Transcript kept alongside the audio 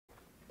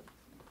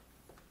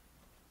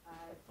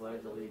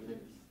pledge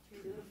allegiance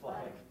to the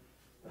flag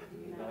of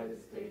the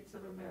United States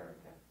of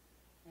America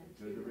and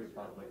to the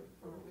republic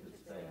for which it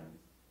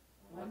stands,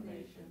 one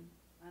nation,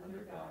 under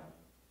God,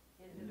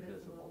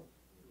 indivisible,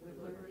 with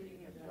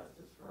liberty and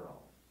justice for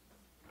all.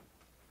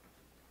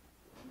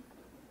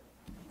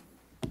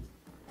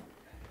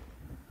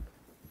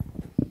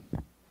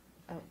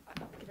 Oh,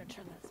 I'm going to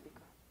turn that speaker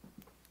on.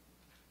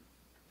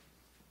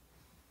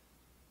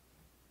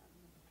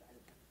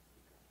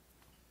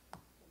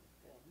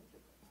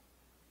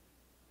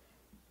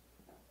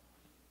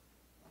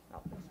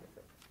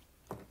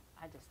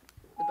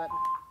 The button.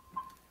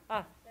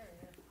 Ah,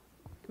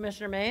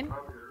 Commissioner Maine?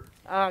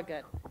 Oh,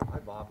 good. Hi,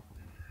 Bob.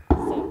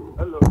 So,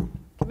 Hello.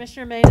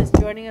 Commissioner Maine is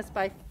joining us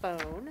by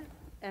phone,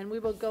 and we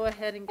will go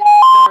ahead and get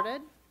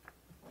started.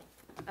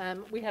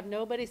 We have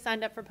nobody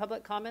signed up for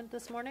public comment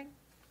this morning?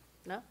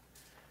 No?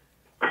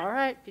 All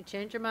right, if you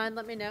change your mind,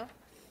 let me know.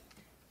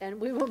 And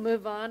we will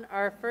move on.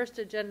 Our first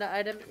agenda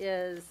item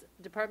is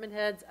Department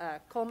Head's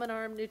Coleman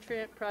Arm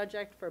Nutrient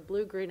Project for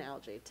Blue-Green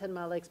Algae, 10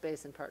 Mile Lakes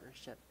Basin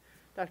Partnership.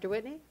 Dr.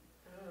 Whitney?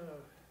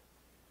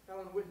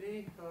 Alan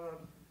Whitney,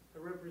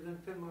 I represent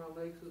 10 Mile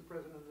Lakes as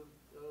president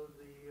of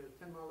the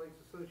 10 Mile Lakes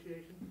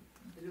Association.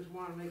 I just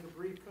want to make a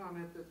brief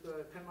comment that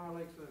 10 Mile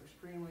Lakes is an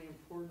extremely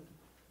important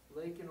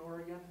lake in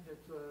Oregon.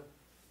 It's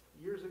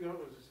years ago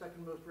it was the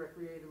second most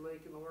recreated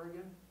lake in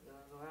Oregon.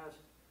 In the last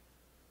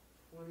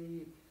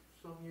 20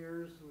 some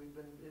years we've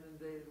been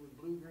inundated with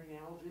blue-green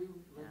algae,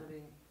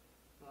 limiting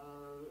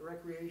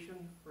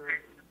recreation. For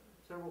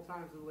several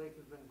times the lake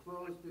has been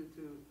closed due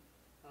to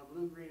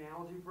blue-green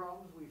algae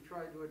problems. We've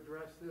tried to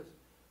address this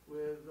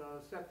with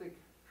septic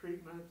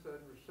treatments and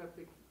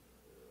septic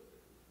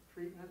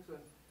treatments, and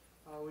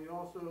we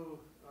also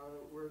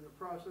we're in the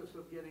process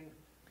of getting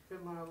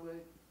 10 Mile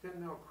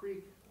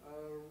Creek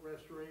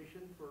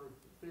restoration for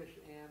fish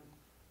and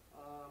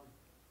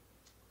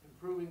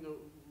improving the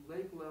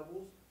lake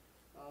levels.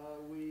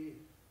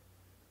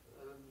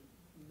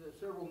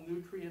 Several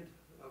nutrient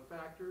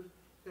factors.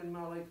 10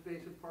 Mile Lakes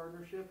Basin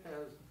Partnership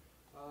has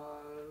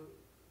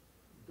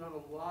done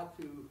a lot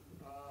to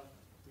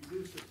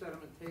reduce the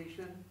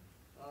sedimentation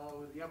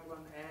with the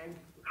upland ag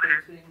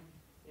fencing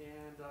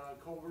and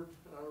culvert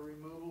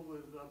removal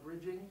with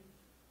bridging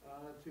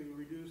to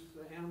reduce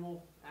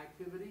animal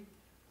activity.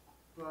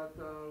 But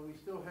we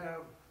still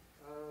have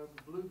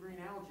blue-green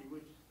algae,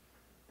 which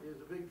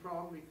is a big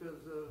problem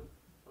because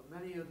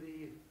many of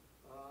the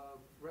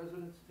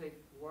residents take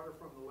water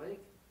from the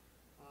lake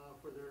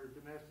for their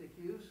domestic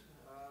use,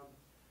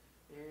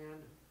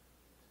 and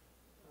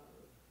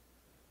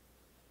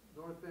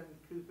North Bend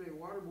Coos Bay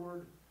Water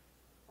Board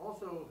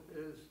also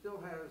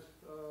still has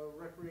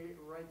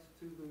rights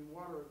to the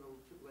water of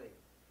the lake,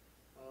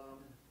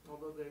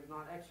 although they've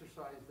not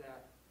exercised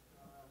that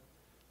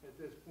at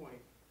this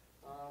point.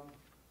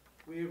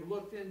 We have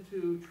looked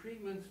into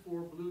treatments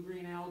for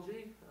blue-green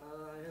algae.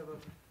 I have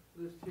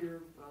a list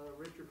here.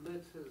 Richard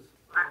Litz has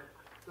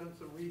done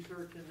some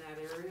research in that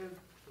area.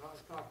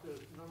 I've talked to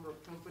a number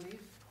of companies,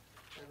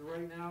 and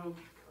right now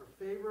our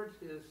favorite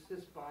is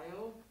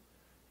SysBio.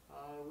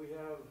 We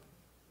have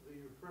the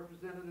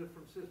representative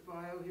from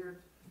SysBio here,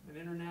 an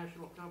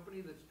international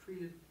company that's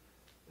treated,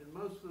 and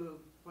most of the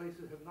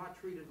places have not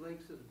treated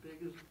lakes as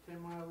big as 10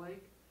 Mile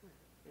Lake.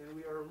 And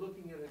we are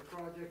looking at a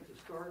project to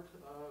start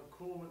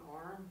Coleman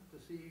Arm to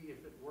see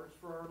if it works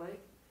for our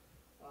lake.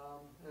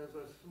 As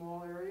a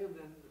small area,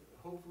 then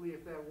hopefully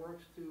if that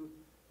works to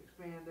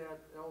expand that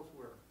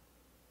elsewhere.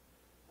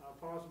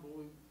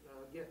 Possibly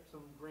get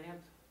some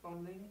grant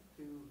funding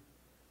to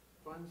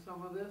fund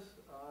some of this,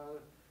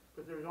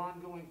 but there's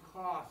ongoing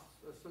costs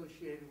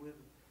associated with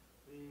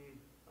the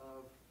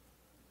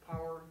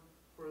power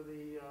for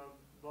the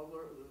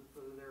bubbler,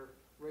 for their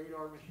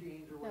radar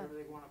machines or whatever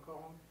they want to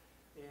call them,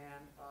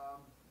 and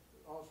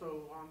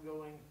also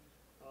ongoing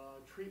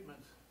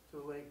treatments to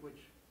the lake,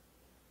 which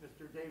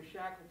Mr. Dave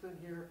Shackleton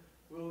here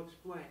will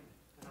explain,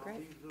 and I'll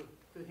leave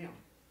to him.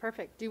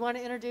 Perfect. Do you want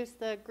to introduce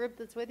the group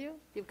that's with you?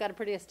 You've got a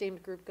pretty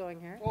esteemed group going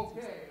here.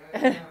 Okay. I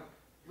have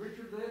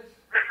Richard Litz,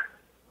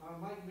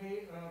 Mike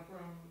May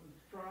from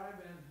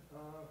Tribe and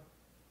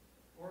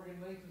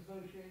Oregon Lakes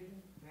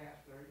Association,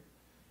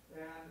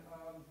 and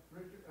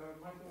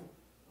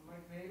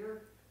Mike Nader,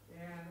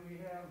 and we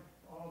have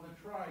all the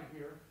tribe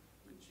here.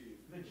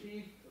 The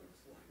chief,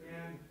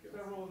 and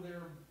several of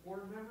their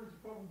board members,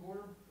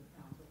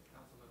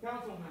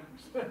 council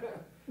members.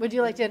 Would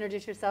you like to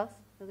introduce yourselves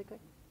really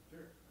quick?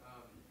 Sure.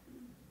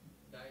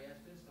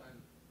 Diastis, I'm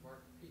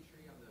Mark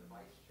Petrie. I'm the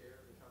vice chair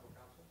of the tribal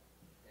council,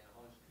 and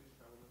Hollis Coos,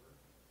 tribal member.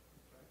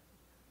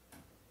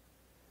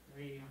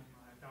 Me,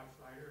 I'm Doc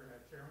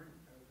Slider, chairman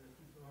of the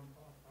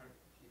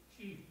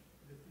chief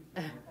of the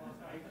Tucson Falls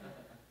site.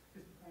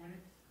 Just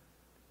appointed.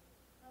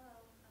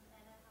 Hello, I'm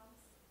Anna House.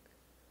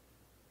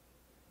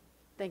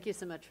 Thank you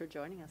so much for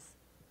joining us.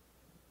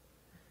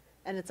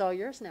 And it's all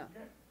yours now.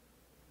 Okay.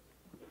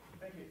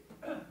 Thank you.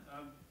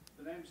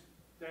 The name's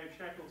Dave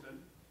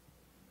Shackleton.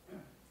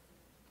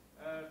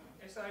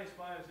 SIS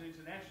Bio is an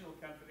international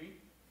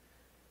company.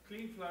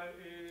 CleanFlow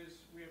is,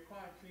 we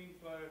acquired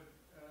CleanFlow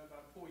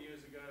about 4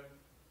 years ago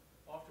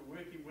after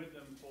working with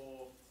them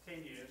for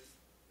 10 years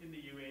in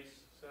the US,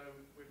 so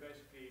we're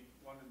basically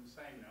one and the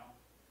same now.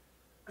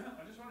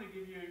 I just want to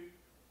give you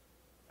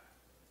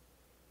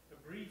a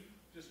brief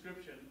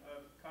description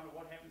of kind of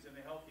what happens in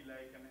a healthy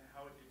lake and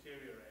how it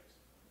deteriorates,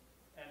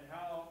 and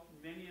how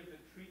many of the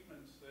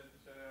treatments that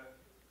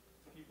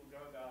people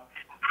go about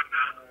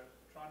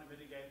trying to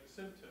mitigate the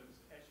symptoms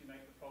actually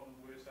make the problem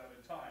worse over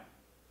time.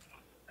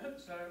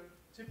 So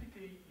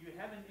typically you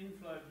have an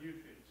inflow of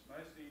nutrients,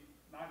 mostly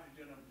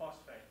nitrogen and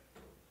phosphate.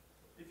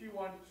 If you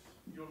want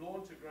your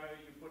lawn to grow,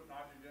 you put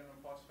nitrogen and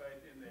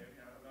phosphate in there,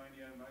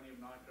 ammonia, ammonium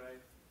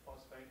nitrate,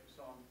 phosphate, and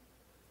so on.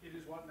 It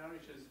is what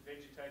nourishes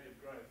vegetative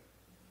growth.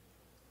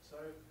 So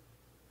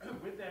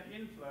with that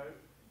inflow,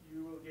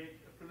 you will get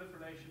a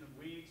proliferation of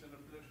weeds and a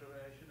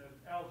proliferation of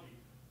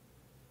algae.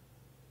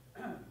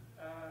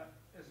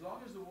 As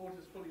long as the water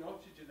is fully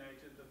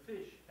oxygenated, the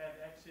fish have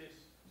access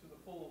to the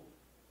full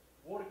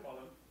water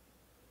column,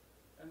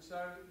 and so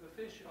the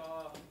fish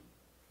are,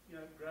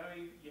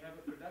 growing. You have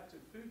a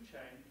productive food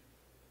chain,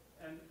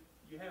 and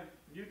you have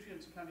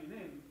nutrients coming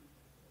in.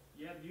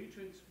 You have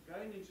nutrients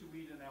going into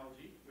weed and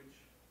algae,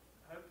 which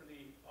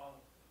hopefully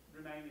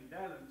remain in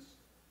balance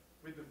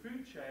with the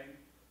food chain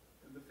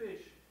and the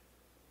fish,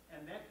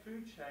 and that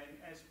food chain,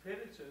 as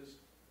predators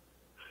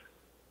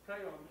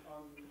prey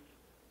on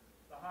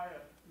the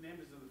higher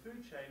members of the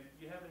food chain,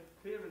 you have a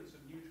clearance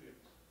of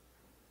nutrients.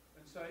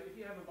 And so if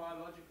you have a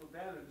biological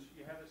balance,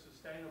 you have a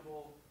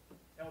sustainable,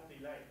 healthy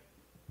lake.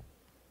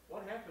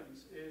 What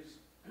happens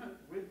is,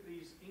 with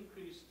these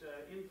increased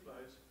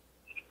inflows,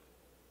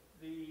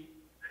 the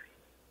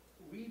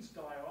weeds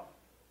die off,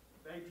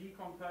 they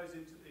decompose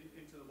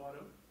into the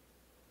bottom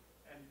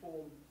and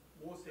form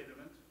more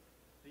sediment.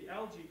 The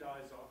algae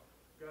dies off,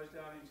 goes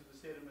down into the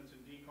sediment and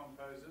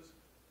decomposes.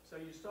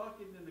 So you start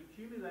getting an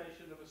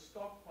accumulation of a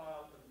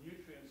stockpile of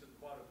nutrients at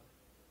the bottom.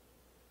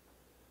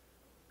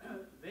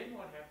 Then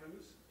what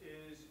happens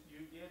is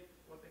you get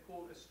what they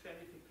call a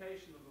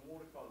stratification of the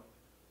water column.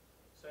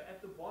 So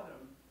at the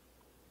bottom,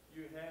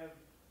 you have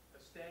a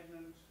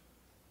stagnant,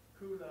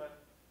 cooler,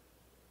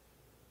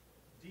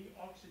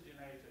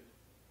 deoxygenated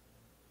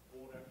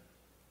water,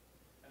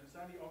 and it's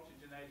only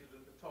oxygenated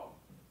at the top.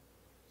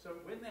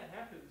 So when that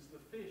happens,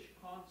 the fish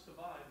can't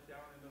survive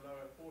down in the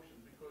lower portion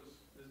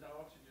because there's no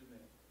oxygen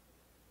there.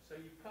 So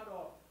you cut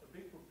off a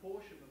big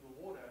proportion of the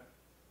water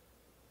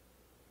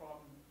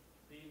from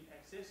being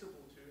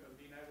accessible to and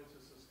being able to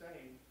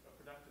sustain a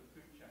productive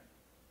food chain.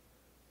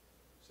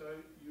 So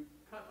you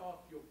cut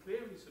off your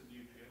clearance of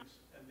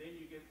nutrients, and then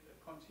you get a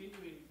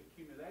continuing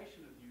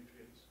accumulation of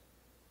nutrients.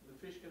 The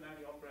fish can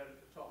only operate at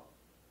the top.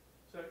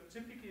 So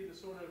typically the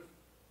sort of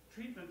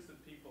treatments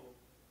that people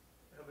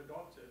have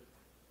adopted,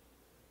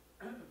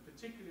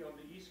 particularly on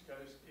the East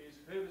Coast, is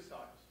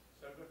herbicides.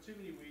 So I've got too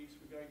many weeds,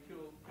 we go and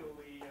kill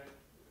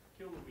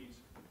the weeds.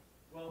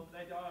 Well,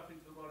 they die off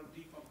into the bottom,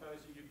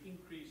 decomposing, you've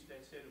increased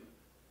that sediment.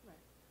 Right.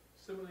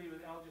 Similarly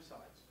with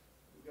algicides.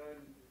 We go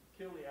and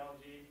kill the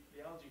algae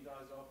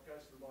dies off,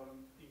 goes to the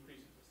bottom,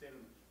 increases the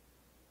sediment.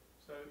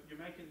 So you're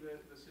making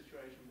the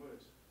situation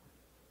worse.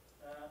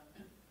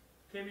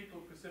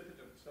 Chemical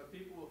precipitants. So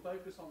people will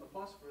focus on the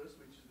phosphorus,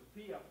 which is the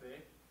P up there,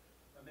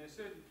 and there are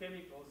certain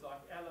chemicals like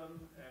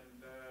alum and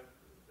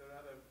there are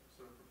other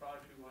sort of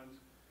proprietary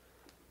ones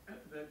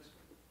that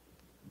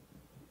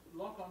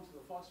lock onto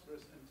the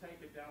phosphorus and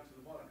take it down to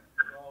the bottom.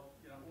 Well,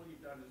 all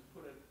you've done is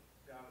put it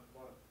down at the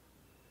bottom.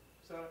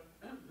 So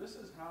this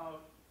is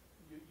how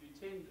you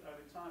tend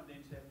over time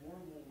then to have more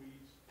and more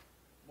weeds,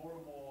 more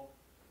and more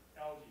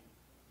algae.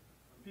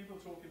 When people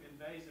talk of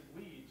invasive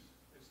weeds,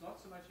 it's not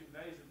so much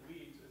invasive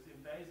weeds as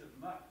invasive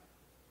muck.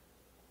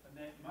 And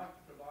that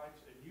muck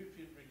provides a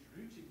nutrient-rich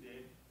rooting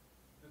bed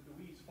that the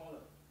weeds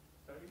follow.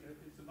 So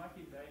it's the muck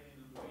invading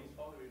and the weeds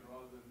following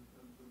rather than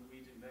the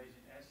weeds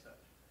invading as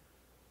such.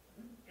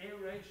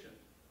 Aeration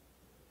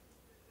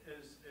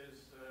is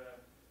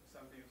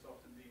something that's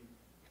often been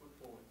put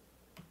forward.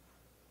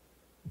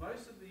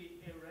 Most of the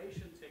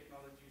aeration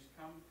technologies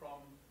come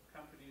from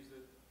companies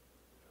that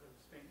have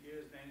spent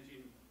years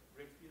managing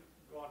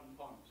garden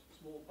ponds,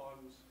 small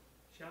ponds,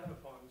 shallow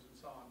ponds, and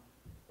so on.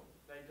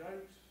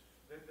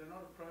 They're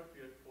not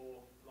appropriate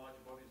for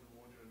larger bodies of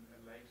water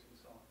and lakes and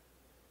so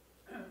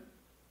on.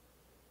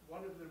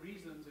 One of the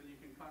reasons, and you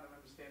can kind of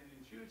understand it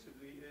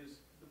intuitively,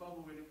 is the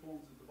bubble when it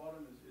forms at the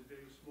bottom is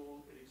very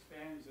small. It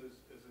expands as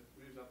it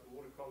moves up the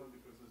water column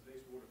because there's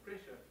less water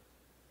pressure.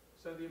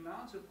 So the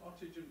amount of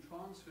oxygen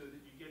transfer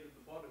that you get at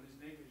the bottom is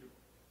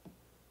negligible.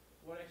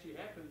 What actually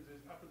happens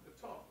is up at the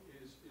top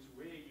is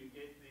where you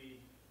get the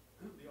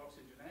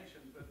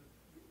oxygenation, but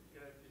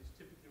it's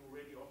typically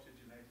already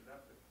oxygenated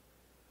up there.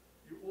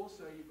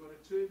 You've got a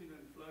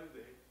turbulent flow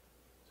there.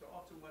 So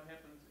often what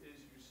happens is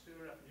you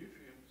stir up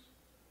nutrients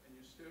and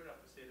you stir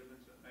up the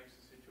sediments, and it makes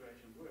the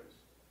situation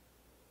worse.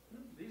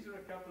 These are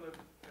a couple of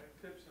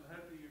clips, and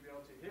hopefully you'll be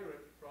able to hear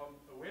it from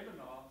a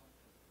webinar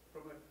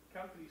from a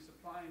company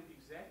supplying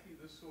exactly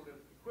this sort of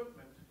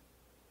equipment.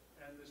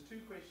 And there's two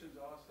questions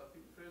asked. I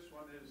think the first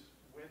one is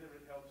whether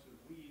it helps with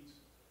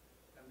weeds,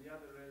 and the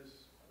other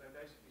is they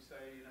basically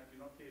say, if you're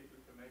you're not careful,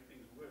 it can make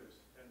things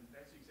worse. And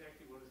that's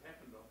exactly what has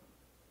happened often.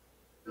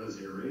 Does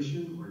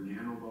aeration or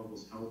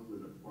nanobubbles help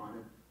with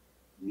aquatic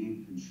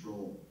weed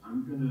control?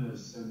 I'm gonna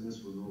send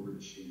this one over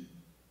to Shannon.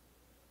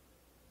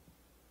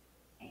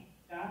 Thanks,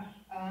 Josh.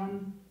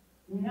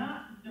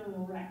 Not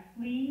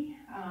directly.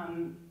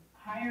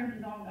 Higher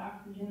dissolved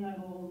oxygen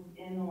levels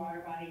in the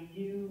water body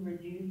do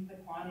reduce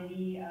the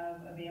quantity of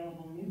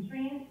available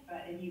nutrients,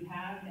 but if you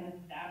have an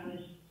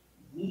established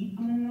weed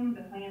in them,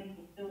 the plants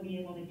will still be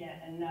able to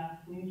get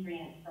enough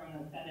nutrients from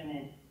the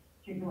sediment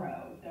to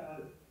grow.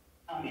 So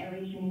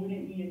aeration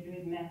wouldn't be a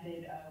good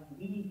method of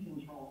weed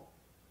control.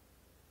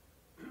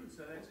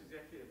 So that's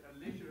exactly it.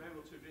 Unless you're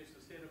able to address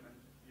the sediment,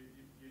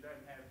 you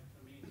don't have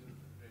a means of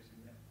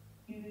addressing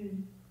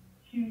that.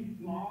 Too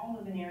small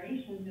of an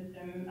aeration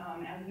system.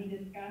 As we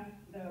discussed,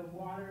 the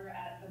water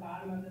at the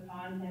bottom of the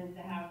pond tends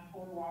to have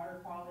poor water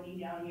quality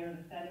down near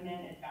the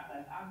sediment. It's got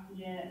less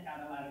oxygen, it's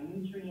got a lot of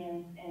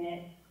nutrients in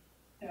it.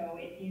 So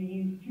if you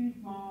use too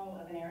small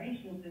of an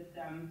aeration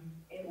system,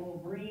 it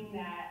will bring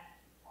that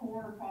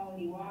poor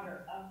quality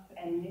water up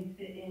and mix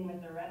it in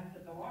with the rest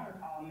of the water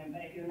column.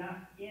 But if you're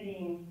not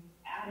getting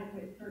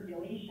adequate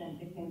circulation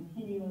to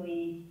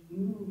continually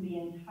move the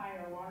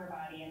entire water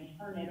body and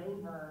turn it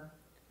over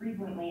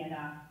frequently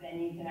enough,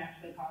 then you can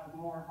actually cause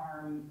more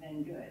harm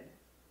than good.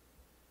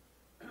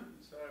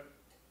 So,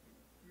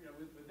 you know,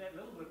 with that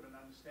little bit of an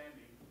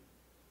understanding,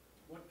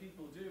 what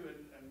people do,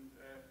 and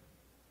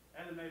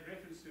Alan made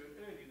reference to it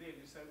earlier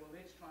then, is say, well,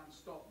 let's try and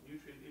stop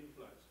nutrient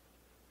inflows.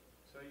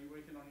 So you're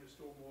working on your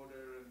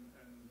stormwater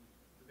and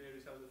the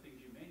various other things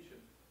you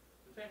mentioned.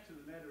 The fact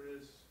of the matter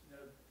is, you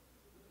know,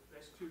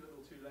 that's too little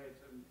too late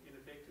and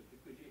ineffective,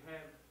 because you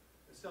have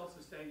a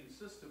self-sustaining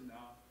system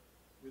now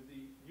with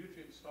the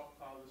nutrient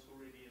stockpile that's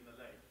already in the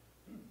lake.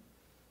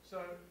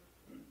 So,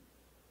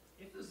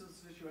 if this is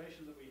the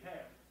situation that we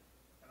have,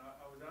 and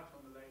I was out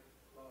on the lake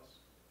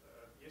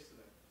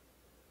yesterday,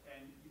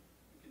 and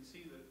you can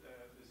see that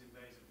there's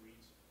invasive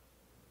weeds.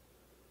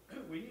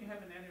 When you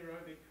have an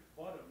anaerobic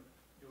bottom,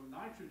 your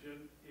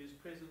nitrogen is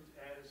present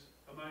as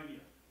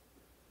ammonia.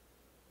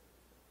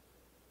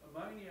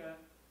 Ammonia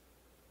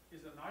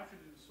is a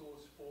nitrogen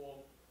source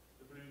for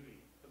the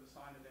bluegreen, for the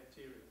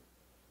cyanobacteria.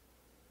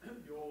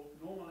 Your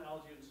normal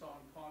algae and so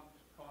on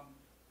can't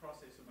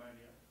process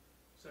ammonia.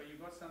 So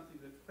you've got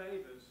something that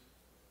favors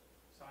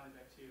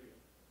cyanobacteria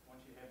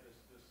once you have this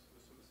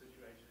sort of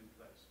situation in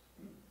place.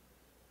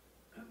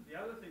 The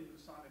other thing that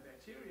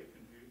cyanobacteria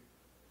can do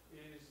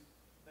is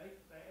they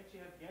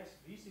actually have gas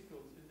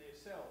vesicles in their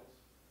cells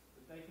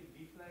that they can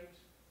deflate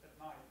at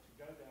night to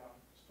go down,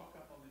 stock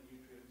up on the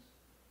nutrients.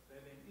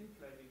 They then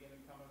inflate again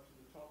and come up to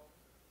the top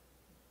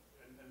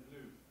and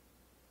bloom.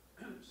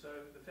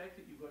 So the fact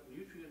that you've got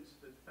nutrients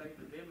that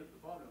favor them at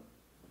the bottom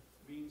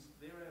means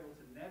they're able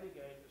to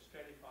navigate a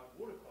stratified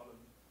water column.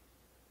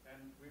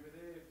 And we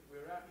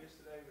were out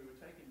yesterday, we were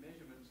taking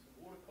measurements.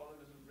 The water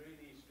column isn't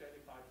really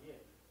stratified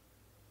yet.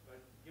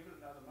 But give it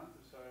another month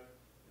or so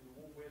in the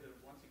warm weather,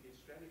 once it gets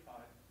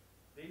stratified,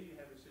 then you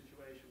have a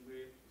situation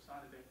where the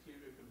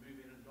cyanobacteria can move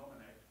in and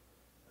dominate.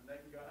 And they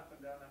can go up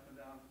and down,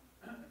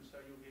 and so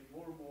you'll get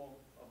more and more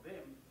of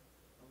them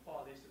and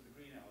far less of the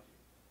green algae.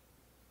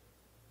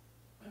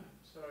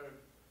 So,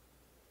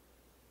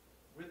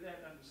 with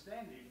that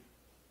understanding,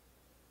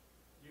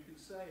 you can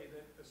say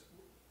that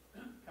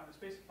kind of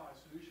specify a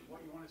solution.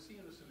 What you want to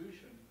see in a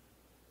solution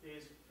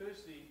is,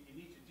 firstly, you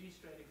need to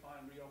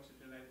destratify and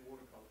reoxygenate the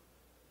water column.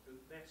 So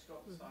that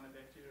stops the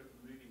cyanobacteria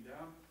from moving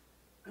down,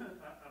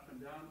 up and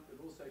down.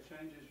 It also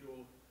changes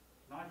your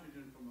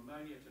nitrogen from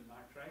ammonia to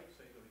nitrate,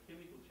 so you've got a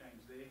chemical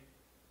change there.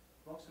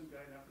 Blocks them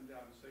going up and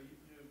down. So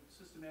you're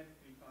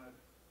systematically kind of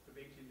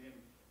preventing them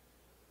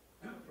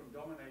from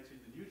dominating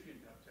the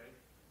nutrient uptake.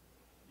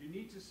 You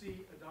need to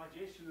see a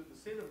digestion of the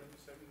sediment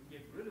so we can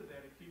get rid of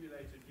that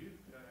accumulated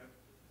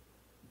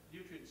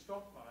nutrient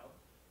stockpile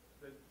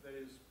that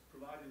is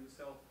providing the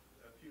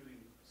self-fueling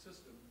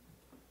system.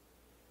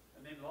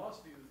 And then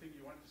lastly, the thing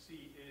you want to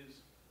see is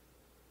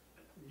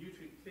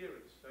nutrient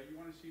clearance. So you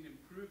want to see an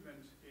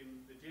improvement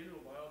in the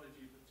general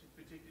biology,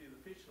 particularly the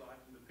fish life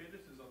and the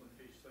predators on the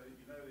fish, so that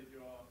you know that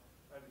you are,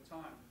 over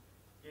time,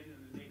 getting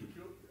the net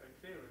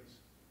clearance.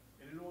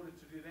 And in order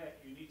to do that,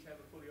 you need to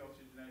have a fully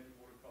oxygenated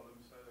water column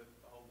so that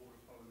the whole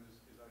water column is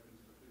open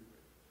to the food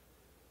web.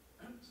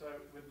 So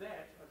with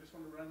that, I just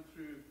want to run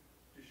through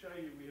to show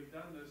you we have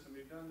done this, and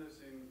we've done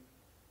this in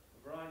a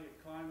variety of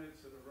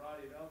climates at a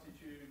variety of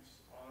altitudes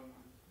on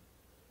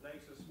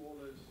lakes as small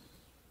as,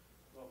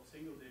 well,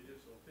 single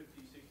digits or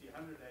 50, 60,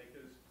 100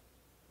 acres,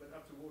 but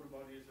up to water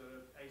bodies that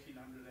are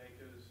 1,800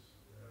 acres,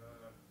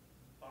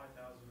 5,000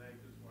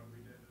 acres, one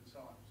we did, and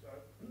so on. So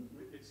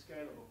it's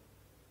scalable.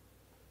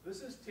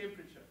 This is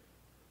temperature,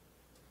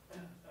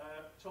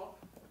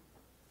 top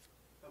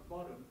and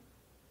bottom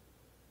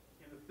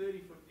in a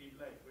 30-foot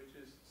deep lake, which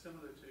is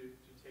similar to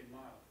 10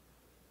 Mile.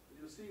 And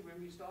you'll see when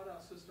we start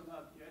our system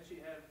up, you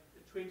actually have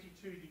a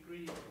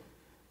 22-degree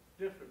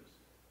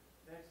difference.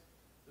 That's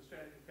the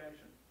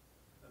stratification.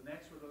 And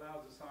that's what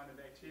allows the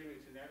cyanobacteria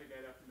to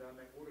navigate up and down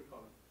that water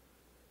column.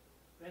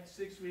 That's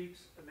 6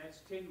 weeks, and that's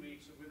 10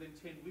 weeks, and within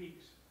 10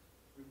 weeks,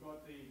 we've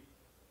got the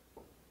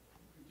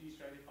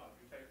destratified,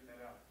 we've taken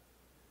that out.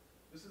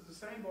 This is the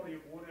same body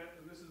of water,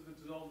 and this is the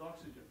dissolved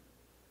oxygen.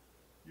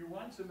 You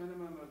want a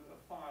minimum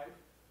of 5.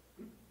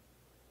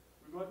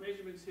 We've got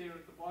measurements here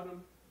at the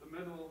bottom, the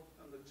middle,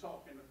 and the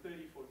top in a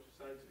 30-foot,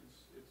 so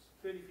it's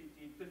 30 feet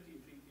deep,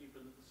 15 feet deep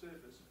at the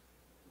surface.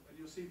 And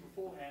you'll see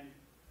beforehand,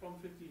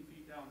 from 15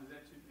 feet down, there's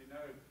absolutely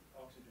no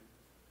oxygen.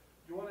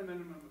 You want a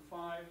minimum of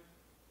 5,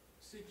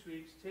 6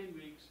 weeks, 10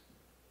 weeks.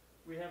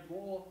 We have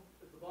more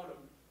at the bottom,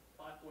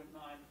 5.9,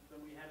 than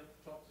we had at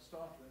the top to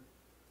start with,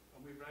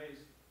 and we've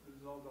raised the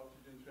dissolved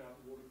oxygen throughout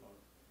the water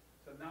column.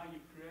 So now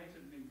you've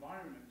created an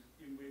environment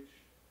in which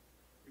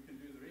you can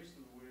do the rest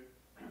of the work.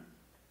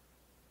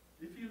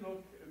 If you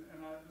look, and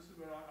this is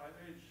where I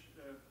urge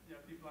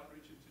people like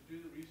Richard to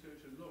do the research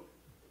and look,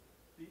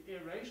 the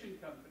aeration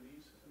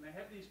companies, and they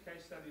have these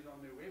case studies on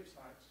their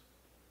websites,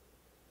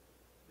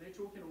 they're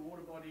talking a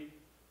water body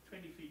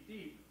 20 feet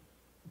deep,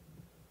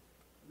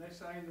 and they're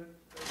saying that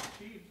they've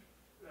achieved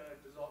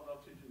dissolved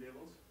oxygen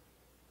levels,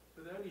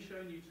 but they're only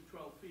showing you to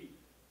 12 feet.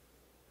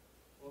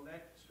 Well,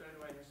 that straight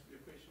away has to be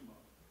a question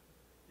mark.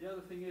 The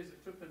other thing is,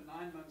 it took them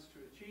 9 months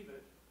to achieve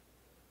it,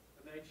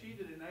 and they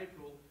achieved it in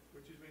April,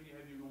 which is when you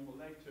have your normal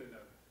lake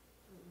turnover.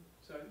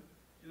 So,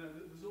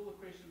 there's all the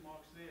question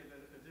marks there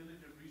that a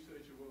diligent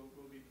researcher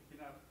will be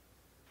picking up.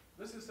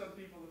 This is some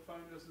people that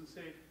phoned us and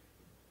said,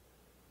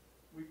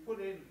 we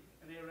put in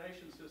an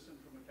aeration system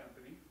from a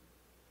company,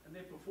 and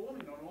they're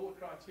performing on all the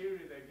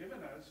criteria they've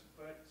given us,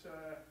 but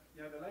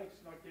the lake's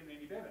not getting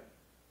any better.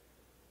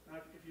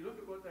 Now, if you look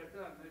at what they've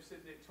done, they've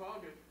said their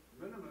target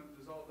minimum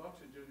dissolved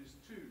oxygen is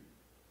 2.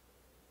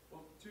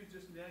 Well, 2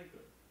 just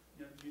inadequate.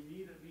 You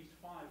need at least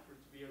 5 for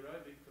it to be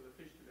aerobic for the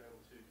fish to be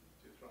able to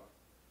thrive.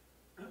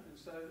 And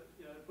so,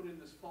 they put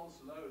in this false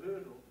low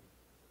hurdle,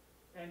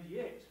 and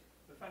yet,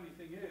 the funny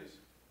thing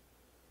is,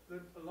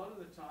 that a lot of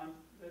the time,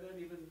 they don't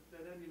even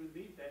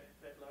meet that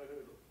low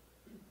hurdle.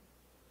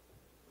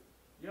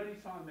 The only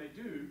time they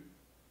do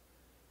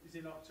is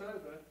in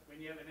October,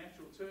 when you have a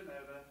natural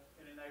turnover,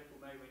 and in April,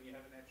 May, when you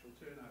have a natural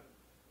turnover.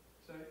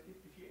 So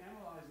if you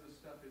analyze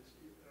this stuff, you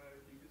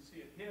can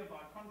see it here.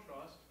 By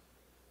contrast,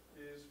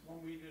 is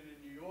one we did in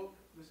New York.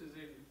 This is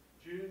in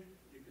June.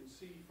 You can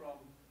see from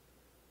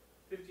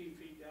 15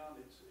 feet down,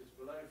 it's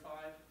below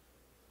 5.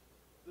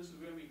 This is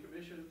where we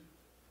commissioned.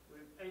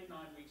 We're 8,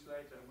 9 weeks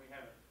later, and we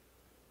have it.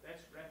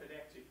 That's rapid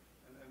acting,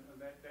 and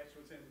that's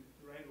what's in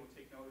radar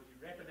technology.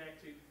 Rapid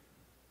acting,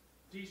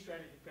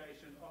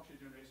 destratification,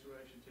 oxygen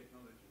restoration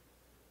technology.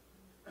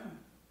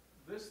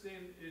 This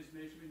then is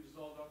measuring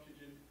dissolved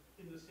oxygen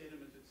in the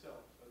sediment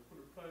itself. So we put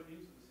a probe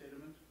into the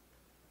sediment.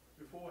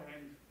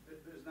 Beforehand,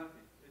 there's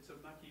nothing. It's a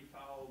mucky,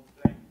 foul,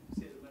 black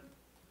sediment.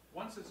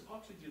 Once it's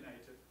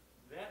oxygenated,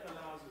 that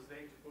allows us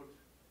then to put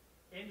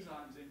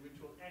enzymes in which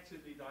will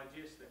actively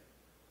digest that.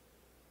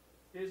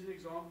 Here's an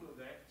example of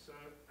that. So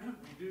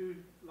we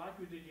do, like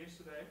we did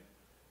yesterday,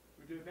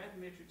 we do a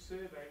bathymetric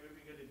survey where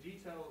we get a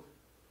detailed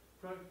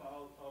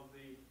profile of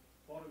the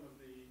bottom of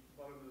the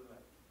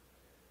lake.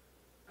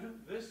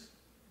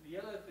 The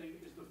yellow thing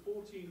is the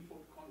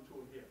 14-foot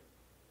contour here.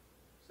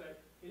 So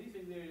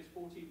anything there is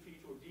 14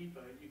 feet or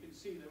deeper, and you can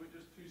see there were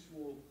just 2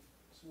 small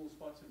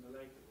spots in the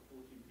lake that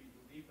were 14 feet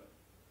or deeper.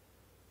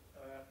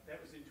 That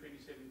was in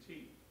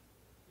 2017.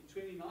 In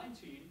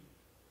 2019,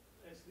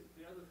 that's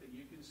the other thing.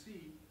 You can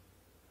see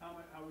how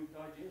we've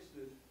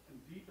digested and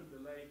deepened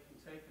the lake and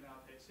taken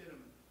out that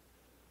sediment.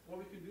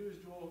 What we can do is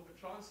draw a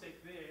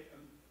transect there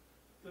and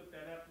flip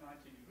that up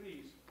 90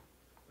 degrees,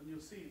 and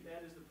you'll see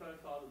that is the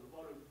profile of the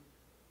bottom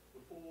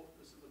before.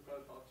 This is the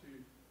profile 2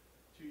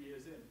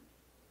 years in.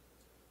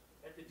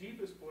 At the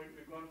deepest point,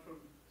 we've gone from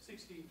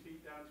 16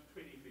 feet down to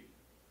 20 feet.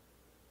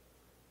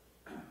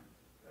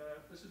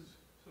 This is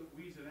sort of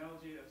weeds and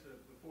algae. That's a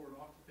before and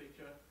after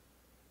picture.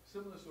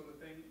 Similar sort of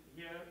thing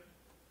here.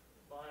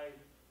 By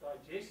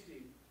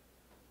digesting,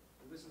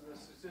 and this is a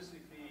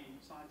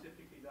statistically,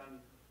 scientifically done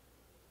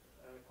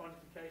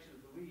quantification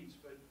of the weeds,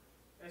 but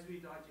as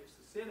we digest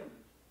the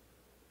sediment,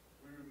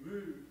 we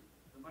remove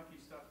the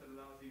mucky stuff that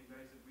allows the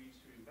invasive weeds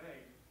to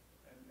invade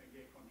and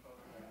get control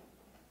of that.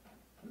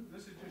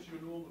 This is just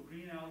your normal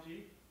green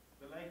algae.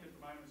 The lake at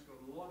the moment has got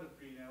a lot of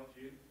green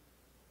algae in.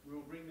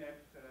 We'll bring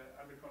that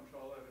under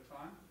control over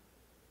time.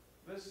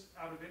 This,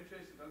 out of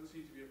interest, it doesn't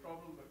seem to be a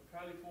problem, but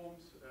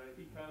coliforms,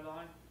 E.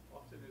 coli,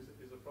 often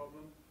is a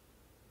problem.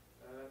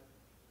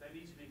 They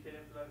need to be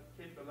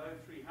kept below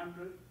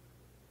 300.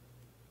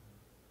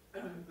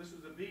 This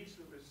was a beach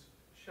that was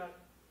shut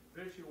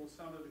virtually all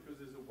summer because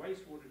there's a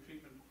wastewater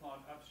treatment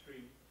plant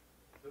upstream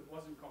that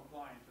wasn't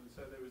compliant, and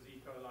so there was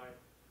E. coli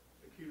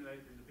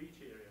accumulated in the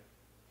beach area.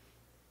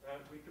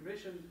 We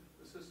commissioned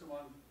the system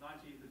on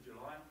 19th of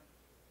July.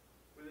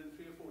 Within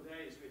 3 or 4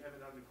 days, we have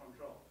it under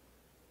control.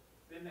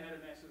 Then they had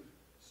a massive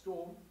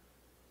storm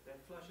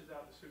that flushes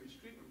out the sewage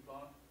treatment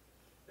plant.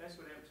 That's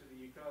what happened to the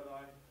E.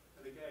 coli.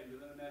 And again,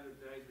 within a matter of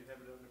days, we have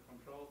it under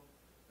control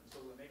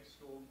until the next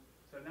storm.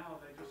 So now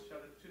they just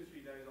shut it 2 or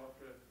 3 days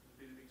after there's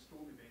been a big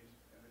storm event,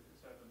 and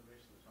it's open the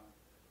rest of the time.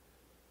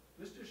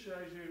 This just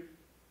shows you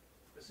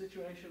a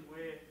situation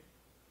where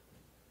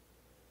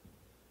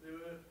there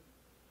were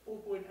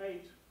 4.8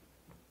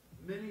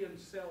 million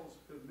cells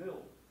per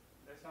mil.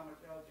 That's how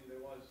much algae there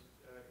was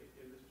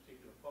in this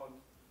particular pond.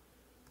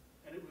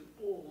 And it was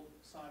all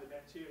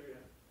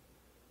cyanobacteria.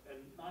 And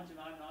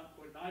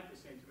 99.9%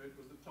 of it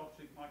was the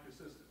toxic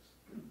microcystis.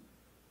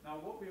 Now,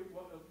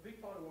 a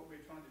big part of what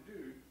we're trying to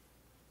do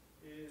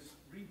is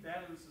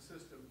rebalance the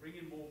system, bring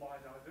in more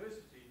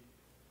biodiversity,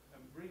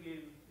 and bring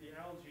in the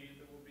algae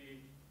that will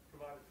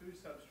provide a food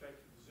substrate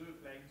for the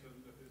zooplankton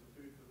that is the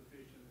food for the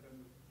fish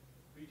and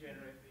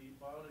regenerate the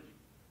biology.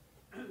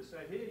 So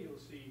here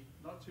you'll see,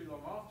 not too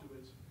long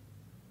afterwards,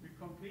 we've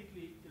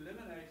completely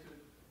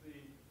eliminated the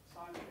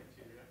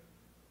cyanobacteria,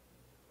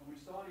 and we're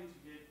starting to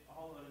get a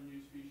whole lot of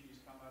new species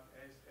come up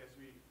as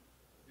we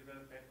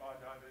develop that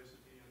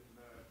biodiversity and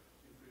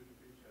improve the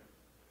food chain.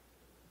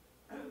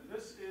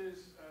 This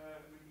is,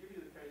 we can give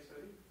you the case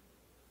study.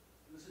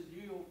 This is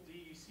New York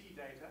DEC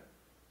data.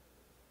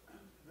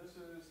 This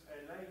is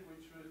a lake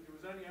which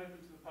was only open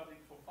to the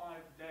public for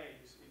 5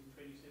 days in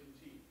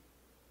 2017.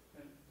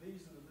 And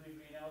these are the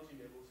blue-green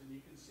algae levels, and you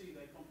can see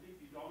they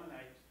completely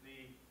dominate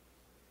the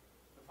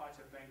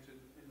phytoplankton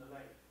in the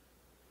lake.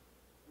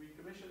 We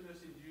commissioned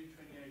this in June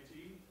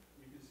 2018.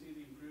 You can see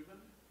the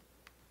improvement.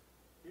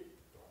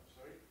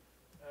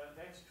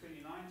 That's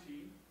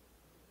 2019,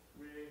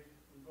 where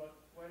we've got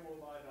way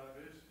more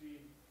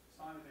biodiversity,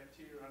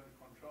 cyanobacteria under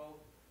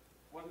control.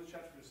 Wasn't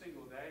shut for a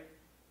single day.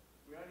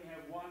 We only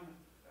have one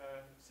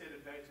set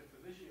of data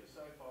for this year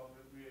so far,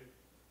 but we're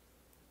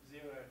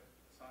zero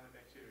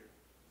cyanobacteria,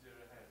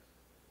 zero has.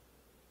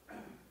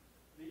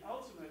 The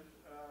ultimate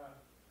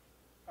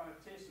kind of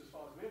test as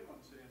far as we're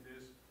concerned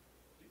is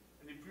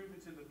an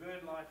improvement in the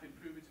bird life,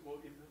 improvements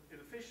in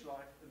the fish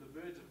life, and the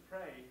birds of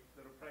prey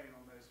that are preying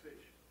on those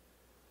fish.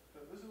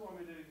 So this is what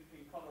we did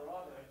in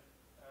Colorado,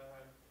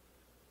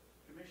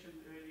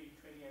 commissioned early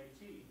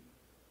 2018.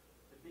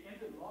 At the end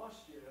of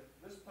last year,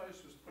 this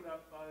post was put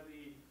up by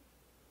the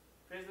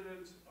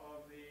president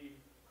of the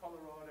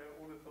Colorado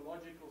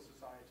Ornithological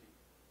Society.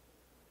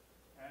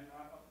 And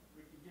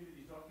we can give you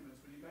these documents,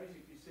 but he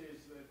basically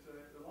says that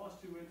the last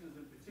 2 winters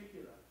in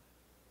particular,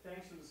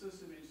 thanks to the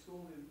system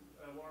installed in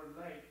Warren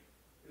Lake,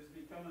 it has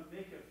become a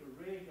mecca for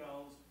rare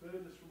gulls,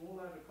 birders from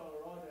all over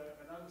Colorado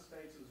and other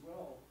states as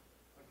well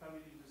are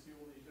coming in to see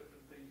all these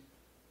different things.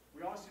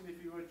 We asked him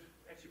if he would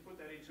actually put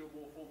that into a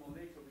more formal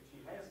letter, which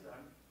he has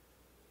done.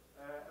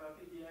 And I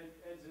think he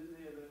adds in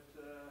there that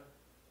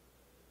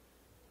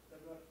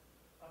they've got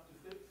up to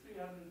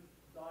 300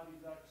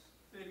 diving ducks,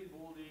 30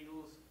 bald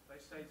eagles.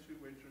 They stayed through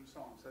winter and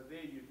so on. So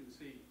there you can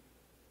see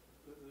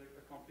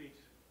a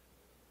complete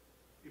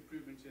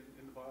improvement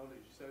in the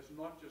biology. So it's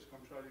not just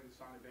controlling the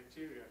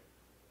cyanobacteria,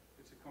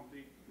 it's a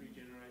complete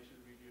regeneration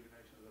and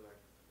rejuvenation of the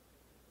lake.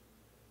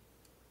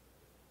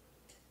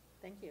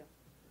 Thank you.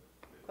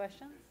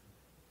 Questions?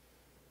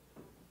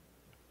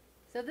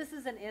 So this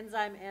is an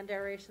enzyme and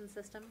aeration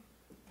system?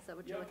 Is that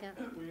what you're looking at?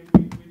 We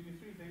do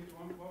 3 things.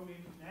 One, we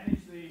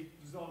manage the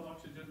dissolved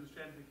oxygen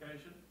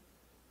stratification.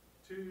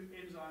 2,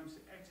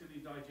 enzymes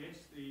actively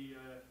digest the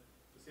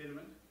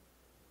sediment.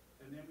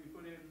 And then we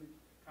put in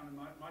kind of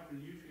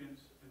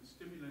micronutrients and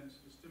stimulants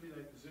to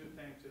stimulate the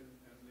zooplankton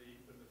and the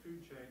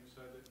food chain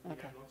so that we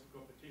have lots of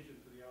competition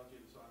for the algae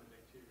and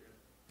cyanobacteria.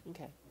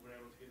 Okay. And we're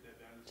able to get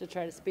that down. To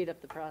try to speed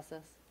up the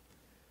process.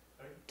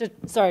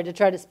 Sorry? To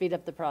try to speed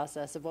up the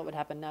process of what would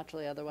happen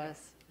naturally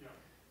otherwise. Yeah.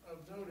 Of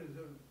note is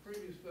in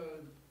previous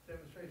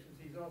demonstrations,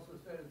 he's also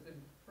said it's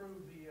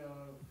improved the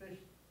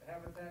fish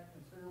habitat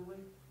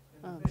considerably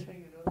in the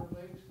fishing and other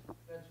lakes.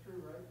 That's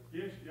true, right?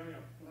 Yes, yeah.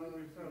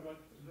 So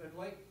the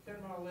Lake 10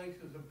 Mile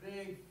Lakes is a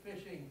big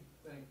fishing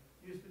thing.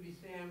 Used to be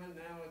salmon,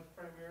 now it's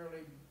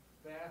primarily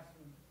bass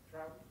and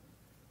trout.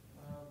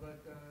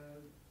 But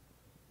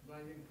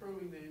by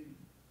improving the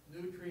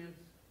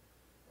nutrients,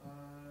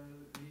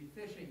 the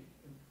fishing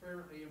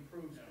apparently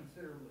improves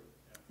considerably.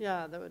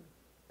 Yeah, that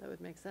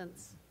would make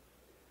sense.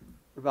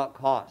 What about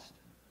cost?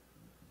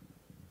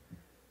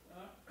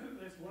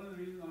 That's one of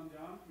the reasons I'm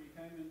down. We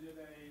came and did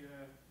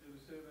a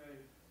survey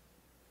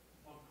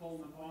of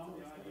Coleman Arm.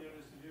 The idea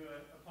is to do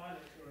a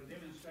pilot or a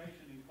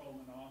demonstration in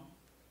Coleman Arm.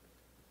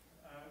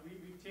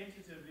 We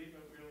tentatively,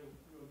 but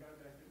we'll go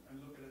back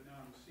and look at it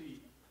now and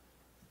see.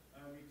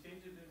 We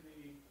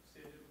tentatively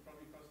said it would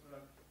probably cost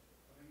about,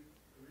 I think,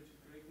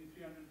 Richard correctly,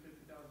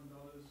 $350,000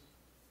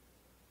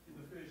 in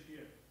the first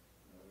year.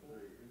 That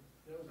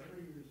was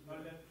 3 years.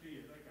 Oh, that's 3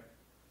 years, okay.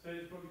 So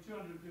it's probably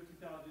 $250,000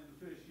 in the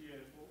first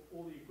year for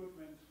all the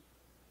equipment,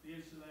 the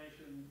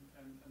installation,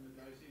 and the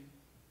dosing.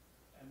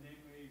 And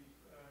then we've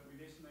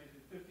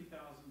estimated $50,000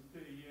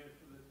 per year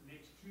for the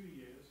next 2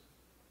 years.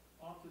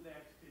 After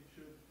that, it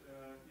should,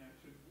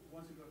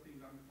 once we've got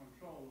things under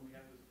control and we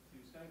have this thing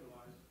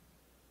stabilized,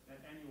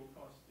 that annual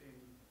cost then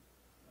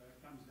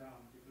comes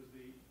down because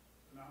the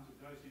amount of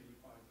dosing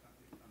required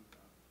comes down.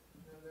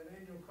 Now, that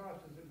annual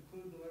cost, does it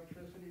include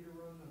electricity to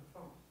run the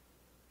pump?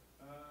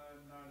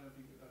 No, I don't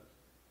think it does.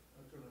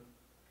 That's what I'm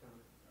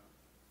counting.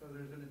 So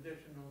there's an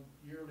additional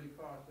yearly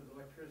cost of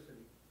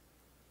electricity.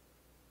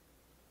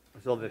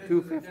 So the This is a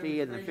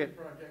 250 and the demonstration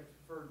 50, project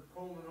for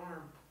Coleman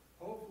Arm.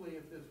 Hopefully,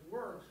 if this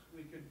works,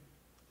 we could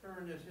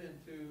turn this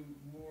into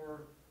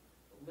more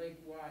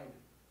lake-wide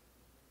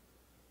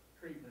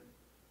treatment.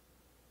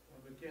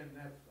 But again,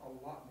 that's a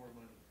lot more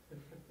money.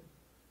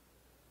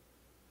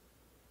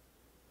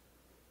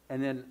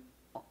 and then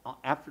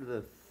after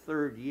the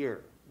third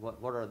year, what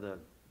are the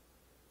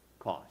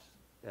costs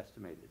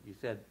estimated? You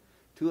said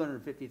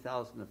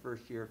 250,000 the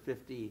first year,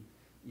 50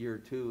 year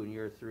 2 and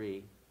year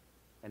 3,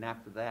 and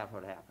after that,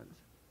 what happens?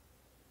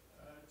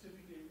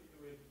 Typically, it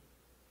would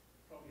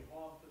probably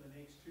halve for the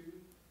next 2,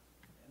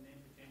 and then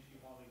potentially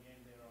halve again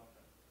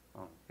thereafter.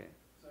 Oh, okay.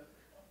 So,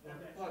 Yeah, on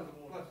the plus,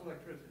 actual water. plus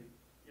electricity.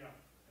 Yeah,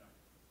 yeah.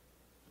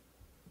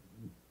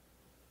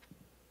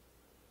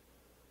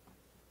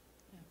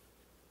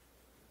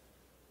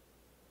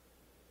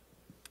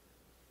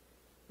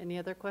 Any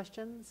other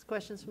questions?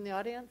 Questions from the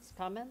audience?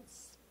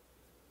 Comments?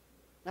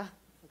 I've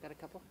got a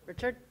couple.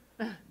 Richard?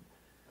 Should I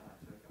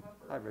come up,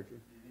 or Hi, Richard.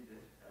 do you need to,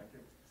 I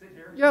can sit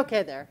here? You're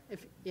okay there.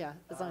 If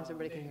as long as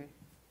everybody can hear.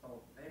 Oh,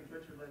 name's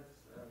Richard Litz,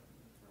 from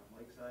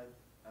Lakeside.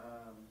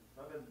 So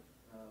I've been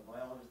a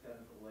biologist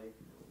down at the lake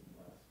for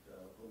the last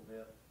little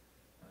bit,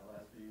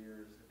 last few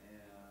years,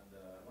 and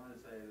I wanted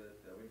to say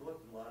that we've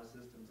looked at a lot of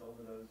systems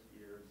over those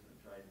years and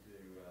tried to,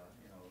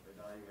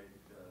 evaluate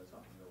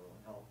something that will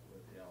help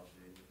with the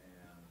algae,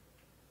 and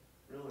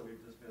really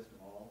we've just missed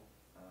them all,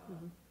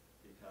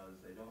 because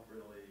they don't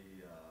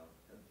really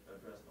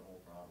address the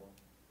whole problem.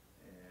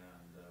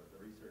 And the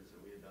research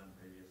that we had done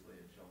previously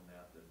had shown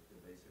that it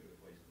basically was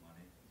a waste of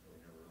money, so we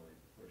never really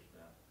pushed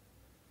that.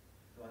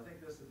 So I think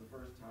this is the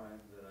first time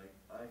that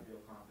I feel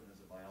confident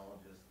as a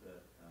biologist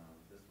that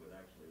this would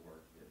actually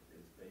work.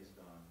 It's based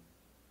on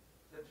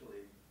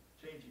essentially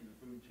changing the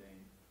food chain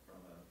from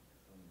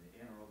the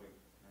anaerobic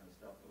kind of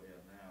stuff that we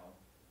have now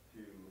to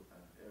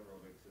an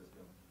aerobic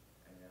system,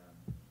 and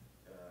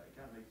it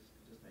kind of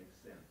just makes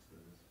sense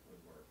that this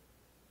would work.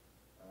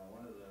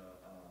 One of the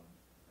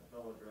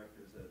fellow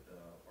directors at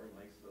the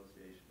Oregon Lake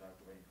Association,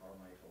 Dr. Wayne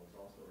Carmichael, has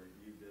also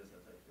reviewed this.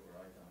 That's actually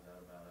where I found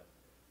out about it.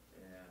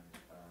 And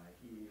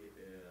he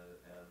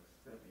has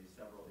sent me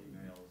several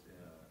emails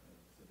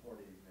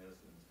supporting this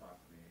and has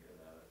talked to me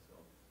about it.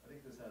 So I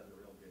think this has a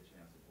real good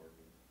chance of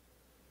working.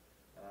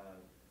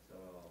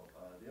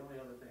 The only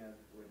other thing I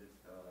would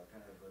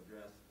kind of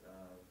address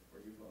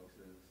for you folks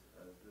is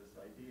this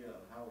idea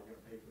of how we're going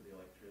to pay for the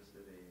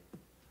electricity,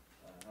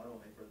 not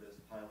only for this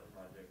pilot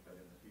project, but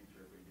in the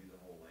future if we do the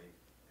whole lake.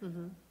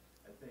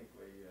 I think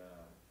we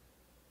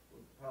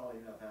would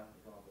probably have to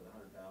come up with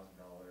 $100,000,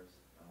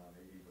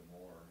 maybe even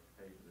more, to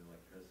pay for the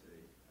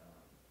electricity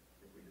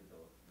if we did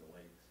the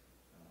lakes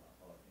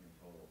in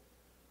total.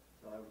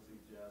 So I would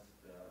suggest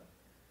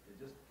you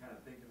just kind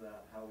of think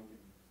about how we can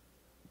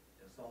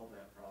solve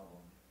that problem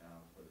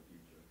for the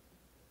future.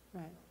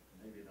 Right.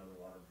 Maybe another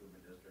water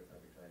improvement district like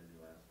we tried to do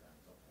last time,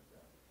 something like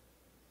that.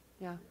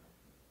 Yeah.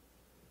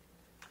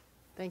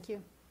 Thank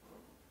you.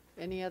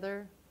 Any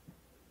other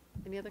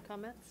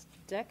comments?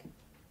 Dick?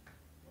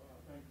 Well, I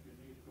think you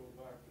need to go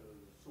back to the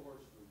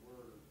source of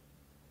where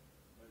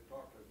they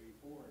talked to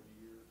before in the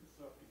years, the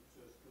septic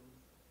systems,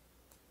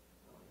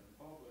 and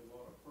probably a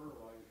lot of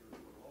fertilizer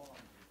for lawns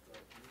and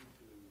stuff you need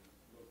to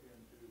look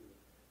into to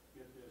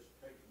get this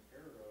taken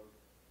care of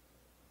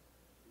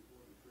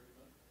before the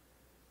treatment.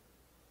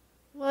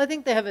 Well, I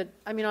think they have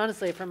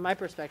honestly, from my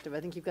perspective, I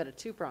think you've got a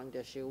two-pronged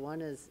issue. One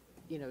is,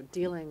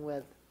 dealing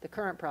with the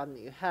current problem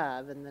that you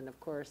have, and then, of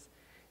course,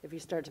 if you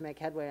start to make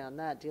headway on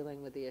that,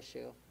 dealing with the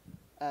issue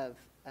of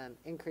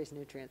increased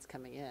nutrients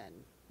coming in.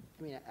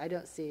 I mean, I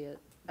don't see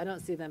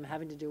them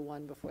having to do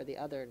one before the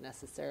other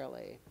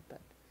necessarily,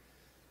 but.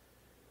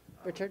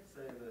 Richard?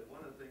 I would say that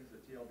one of the things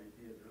that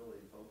TLBP has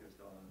really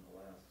focused on in the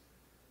last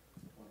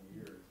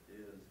 20 years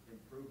is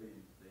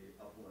improving the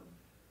upland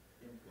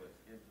input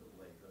into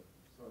the lake. That's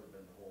sort of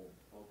been the whole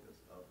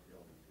focus of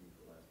TLBP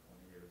for the last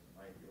 20 years.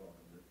 Mike, you all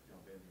can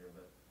jump in here,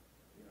 but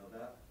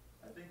that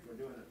I think we're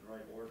doing it in the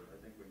right order. I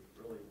think we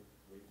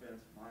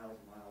fenced miles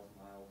and miles and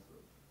miles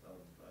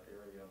of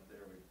area up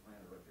there. We've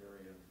planted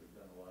riparians. We've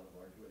done a lot of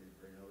large woody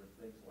green, other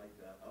things like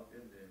that up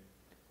in the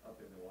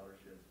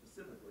watershed,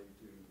 specifically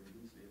to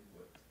reduce the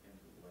inputs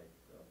into the lake.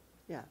 So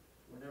Yeah.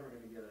 we're never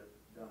going to get it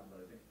done,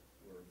 but I think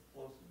we're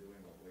close to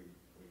doing what we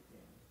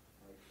can.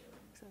 Like,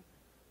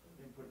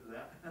 input to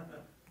that.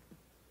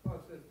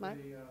 Plus, it's Mike?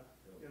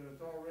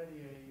 it's already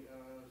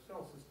a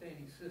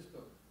self-sustaining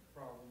system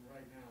problem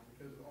right now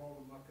because of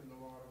all the muck in the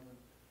bottom and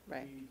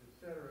Right. weeds, et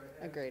cetera.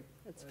 Agreed.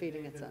 It's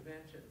feeding Dave itself. had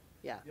mentioned.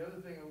 Yeah. The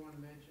other thing I want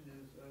to mention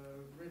is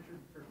Richard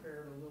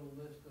prepared a little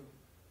list of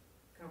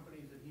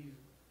companies that he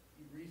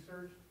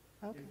researched.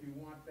 Okay. If you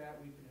want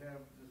that, we could have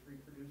this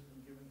reproduced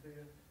and given to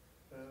you.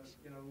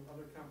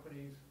 Other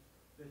companies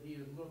that he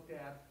has looked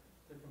at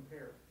to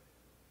compare.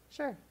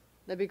 Sure.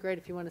 That'd be great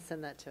if you want to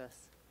send that to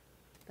us.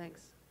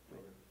 Thanks.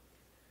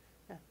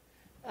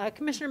 Yeah.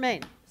 Commissioner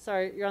Maine,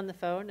 sorry, you're on the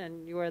phone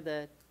and you are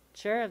the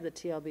chair of the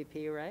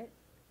TLBP, right?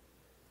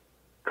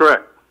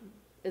 Correct.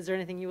 Is there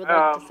anything you would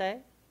like to say?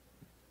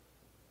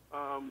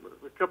 A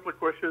couple of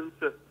questions.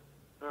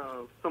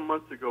 some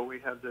months ago we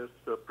had this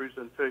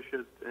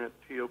presentation at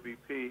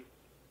TOBP,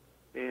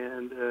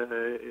 and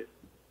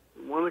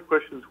one of the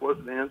questions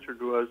wasn't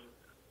answered was,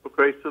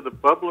 okay, so the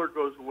bubbler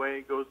goes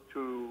away, goes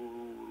to,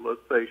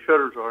 let's say,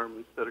 Shutter's Arm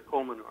instead of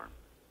Coleman Arm.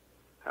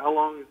 How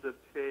long does it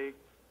take,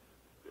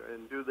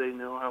 and do they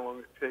know how long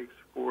it takes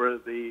for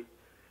the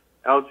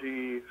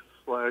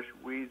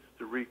algae/weeds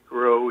to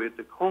regrow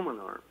into Coleman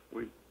Arm?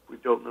 We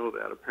don't know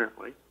that,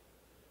 apparently.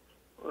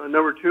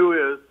 Number two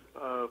is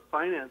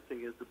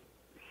financing is a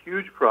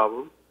huge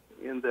problem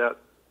in that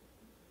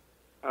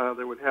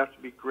there would have to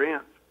be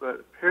grants, but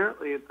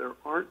apparently there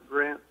aren't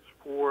grants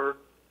for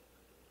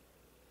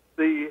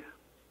the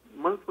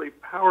monthly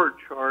power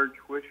charge,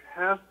 which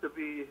has to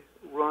be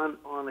run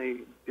on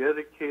a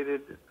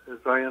dedicated, as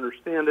I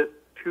understand it,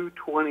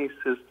 220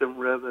 system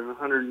rather than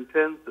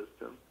 110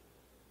 system.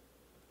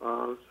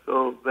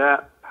 So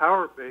that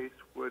power base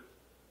would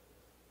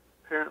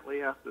apparently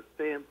have to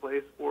stay in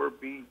place or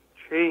be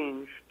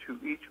changed to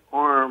each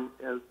arm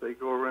as they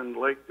go around the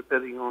lake,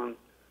 depending on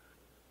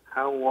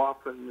how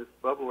often this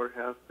bubbler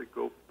has to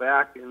go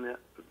back in that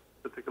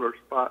particular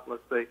spot,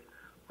 let's say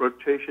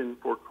rotation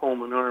for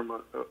Coleman Arm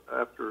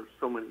after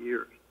so many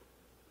years.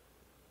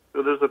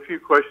 So there's a few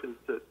questions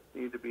that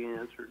need to be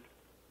answered.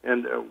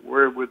 And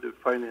where would the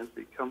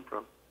financing come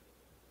from?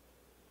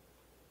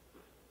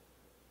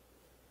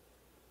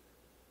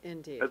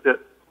 Indeed. That's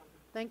it.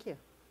 Thank you.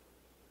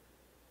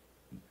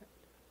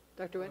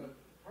 Dr. Whitney?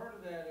 Part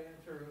of that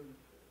answer,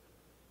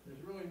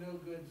 there's really no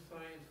good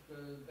science to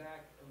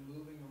back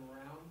moving them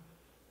around,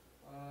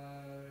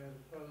 as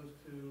opposed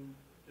to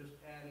just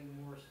adding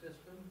more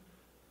system.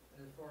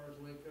 As far as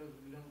lake goes,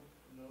 we don't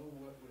know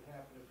what would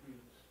happen if we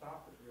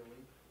stopped it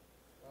really,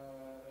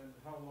 and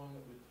how long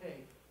it would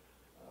take.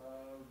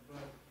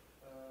 But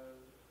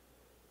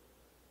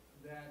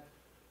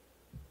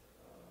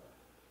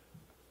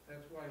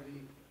that's why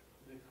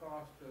the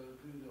cost to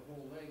do the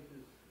whole lake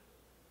is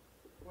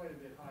quite a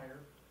bit higher.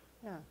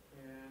 Yeah.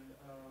 And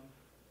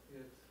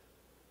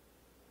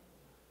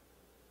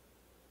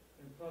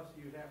and plus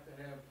you have to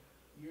have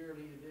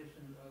yearly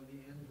addition of the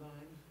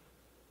enzymes.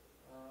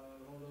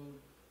 Although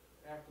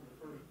after the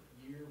first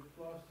year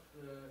plus,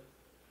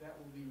 that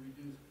will be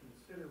reduced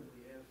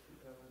considerably, as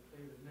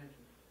David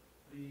mentioned.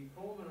 The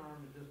Coleman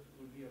Arm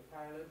would be a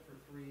pilot for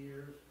 3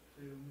 years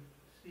to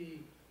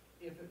see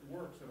if it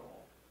works at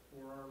all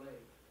for our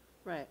lake.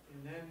 Right.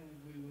 And then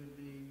we would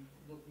be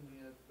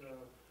looking at,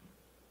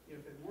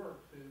 if it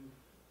worked, to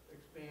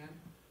expand.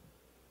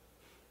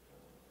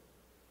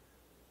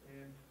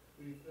 And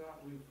we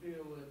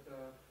feel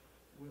that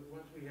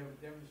once we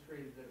have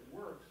demonstrated that it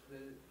works,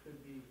 that it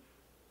could be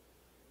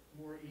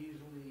more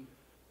easily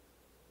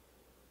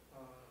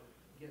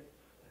get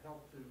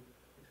help to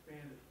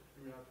expand it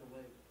throughout the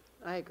lake.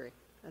 I agree.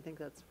 I think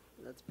that's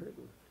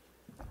prudent.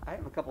 I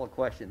have a couple of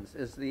questions.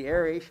 Is the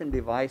aeration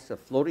device a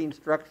floating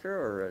structure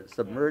or a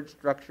submerged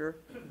structure?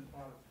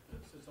 Bottom.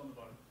 It sits on the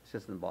bottom. It's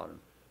just in the bottom.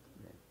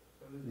 Okay.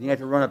 So there's You have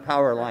to run a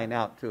power line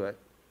out to it.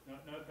 No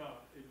power.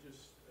 It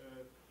just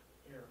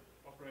air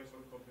operates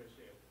on compressed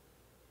air.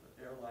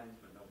 Airlines,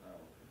 but no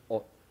power.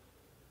 Oh,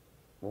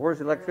 well,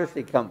 where's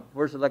electricity come?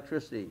 Where's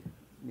electricity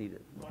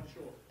needed? On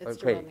shore. It's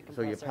to Okay, run the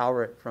so you compressor.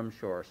 power it from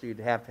shore. So you'd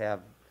have to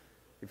have,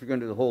 if you're going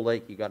to do the whole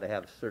lake, you got to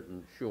have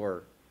certain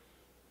shore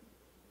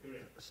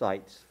Correct.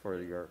 sites for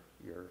your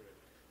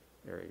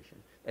aeration.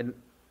 And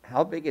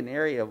how big an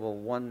area will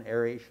one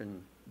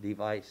aeration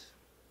device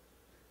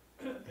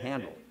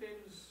handle? That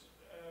depends,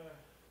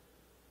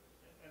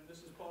 and this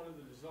is part of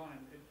the design,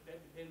 that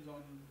depends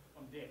on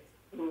depth.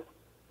 So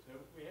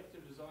we have to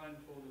design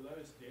for the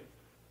lowest depth.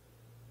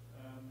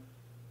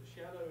 The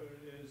shallow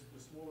is the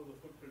smaller the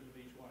footprint of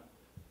each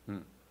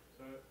one.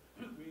 So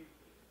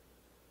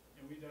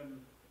we've done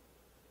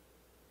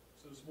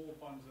sort of small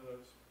ponds that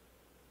are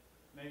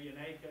maybe an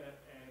acre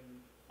and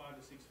 5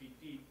 to 6 feet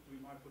deep. We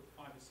might put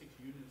 5 to 6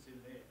 units in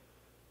there.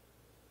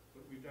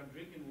 But we've done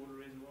drinking water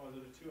reservoirs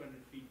that are 200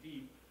 feet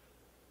deep,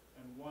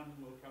 and one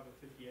will cover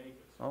 50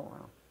 acres. Oh,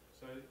 wow.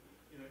 So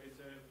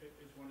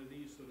it's one of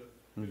these sort of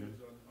curves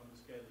on the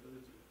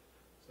scalability.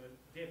 So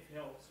depth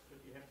helps,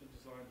 but you have to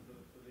design for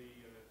the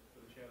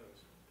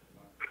shallows.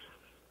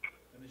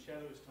 And the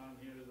shallowest time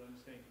here, as I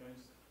understand,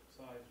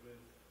 coincides with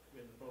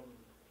when the problem,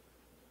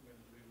 when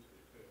the rivers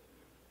occur.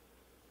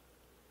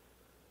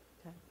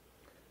 Okay.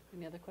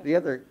 Any other questions? The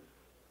other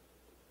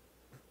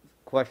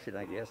question,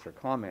 I guess, or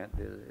comment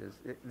is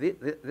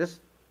this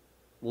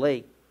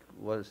lake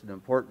was an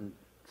important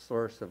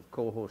source of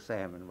coho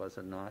salmon, was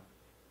it not?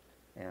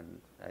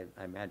 And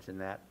I imagine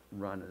that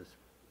run is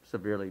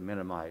severely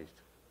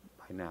minimized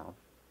by now.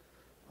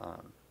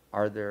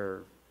 Are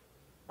there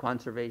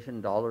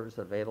conservation dollars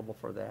available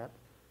for that?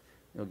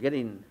 You know,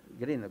 getting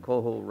the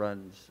coho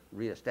runs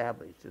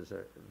reestablished is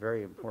a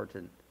very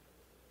important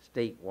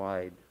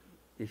statewide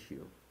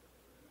issue.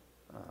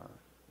 A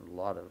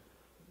lot of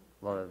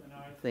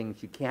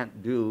things you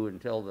can't do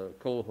until the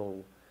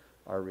coho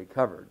are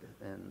recovered,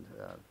 and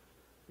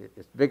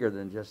it's bigger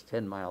than just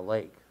 10 Mile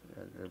Lake.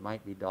 There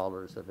might be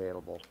dollars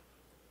available.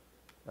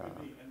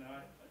 Could be, and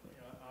I'm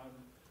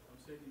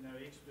certainly no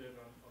expert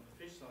on the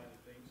fish side of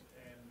things,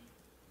 and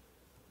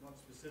not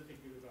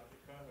specifically about the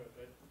coho,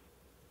 but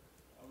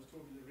I was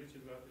talking to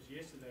Richard about this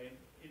yesterday.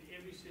 In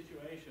every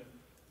situation,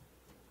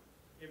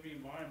 every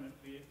environment,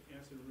 be it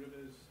sort of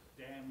rivers,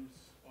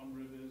 dams, on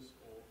rivers,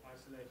 or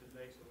isolated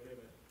lakes or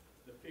whatever,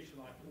 the fish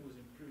life always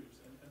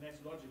improves, and that's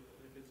logical.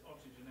 If it's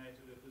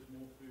oxygenated, if there's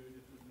more food,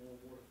 if there's more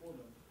water for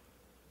them,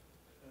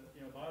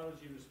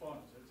 biology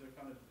responds. It's a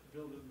kind of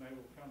build it and they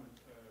will come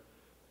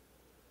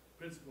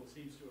principle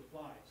seems to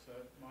apply. So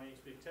my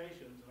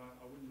expectations, and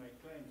I wouldn't make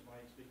claims, my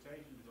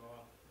expectations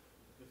are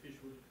the fish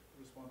would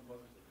respond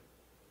positively.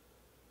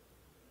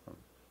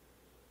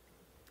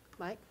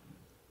 Mike?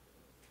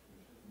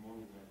 Good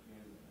morning, Mike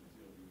Hannon,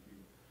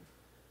 TLBP.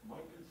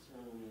 My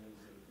concern is that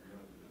we have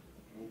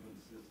an open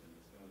system,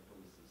 it's not a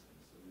closed system,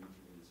 so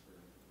injury is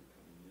rapidly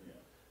coming in.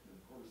 Yeah. And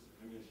of course, the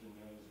commission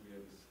knows we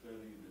have a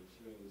study that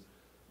shows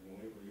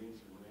every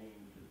inch of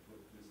rain could put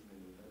this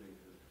many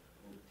acres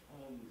and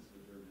tons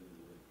of dirt in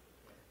the lake.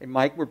 Hey,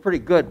 Mike, we're pretty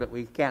good, but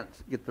we can't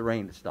get the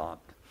rain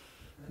stopped.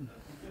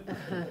 I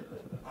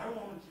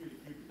want you to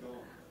keep it going.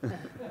 I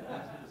want you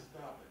to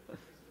stop it.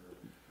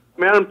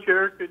 Madam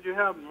Chair, could you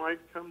have Mike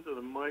come to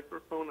the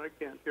microphone? I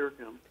can't hear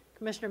him.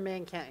 Commissioner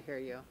Main can't hear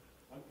you.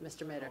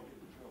 Mr. Mader.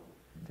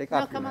 Take No,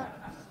 off your come on.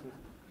 mask.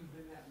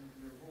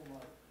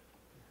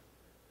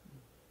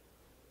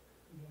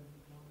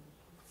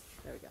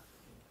 There we go.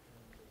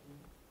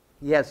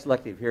 He has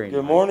selective hearing.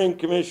 Good Mike. morning,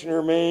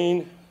 Commissioner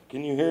Main.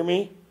 Can you hear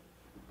me?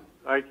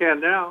 I can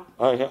now.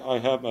 I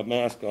have my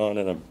mask on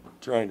and I'm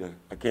trying to,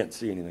 I can't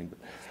see anything.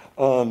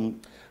 But,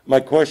 my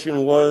question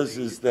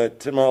is that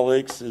Timah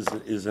Lakes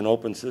is an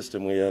open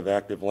system. We have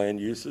active land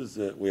uses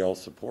that we all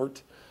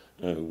support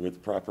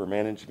with proper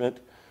management.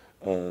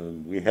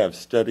 We have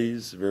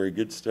studies, very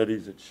good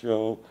studies that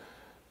show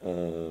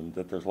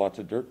that there's lots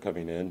of dirt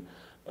coming in.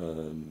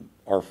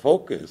 Our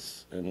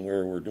focus and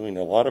where we're doing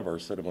a lot of our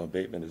sediment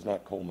abatement is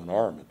not Coleman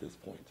Arm at this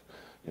point.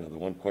 The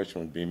one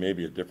question would be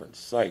maybe a different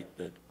site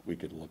that we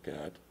could look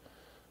at.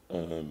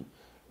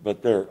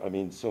 But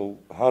so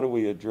how do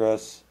we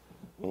address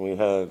when we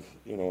have,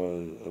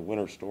 a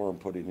winter storm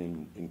putting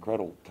in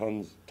incredible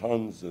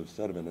tons of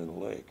sediment in the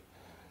lake?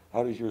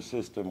 How does your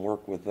system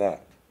work with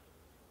that?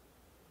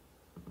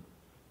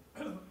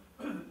 If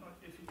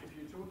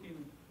you're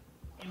talking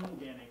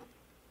inorganic,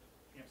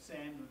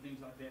 sand and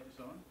things like that and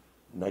so on.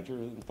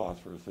 Nitrogen and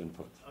phosphorus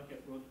inputs. Okay,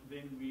 well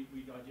then we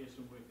digest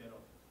and work that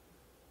off.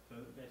 So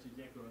that's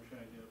exactly what I'm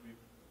showing you.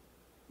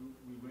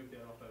 We work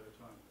that off over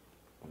time.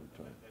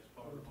 That's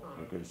part of the whole.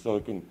 Okay, so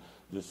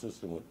this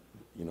system,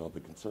 the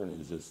concern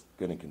is it's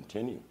going to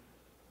continue.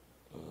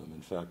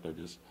 In fact, they're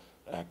just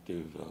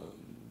active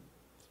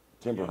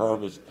timber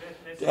harvest,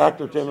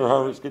 active timber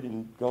harvest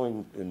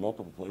going in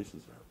multiple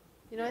places there.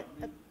 That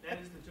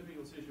is the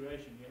typical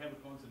situation. You have a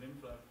constant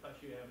inflow, plus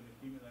you have an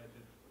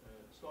accumulated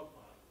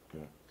stockpile.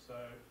 Okay. So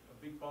a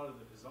big part of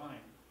the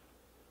design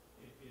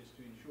is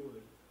to ensure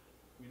that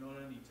we not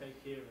only take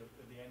care of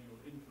the annual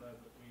inflow,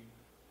 but we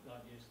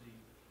digest the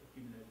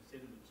accumulated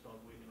sediment and start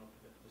working off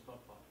the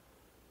stockpile.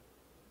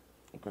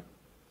 Okay.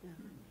 Yeah.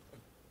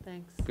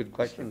 Thanks. Good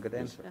question, good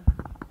answer. Yeah.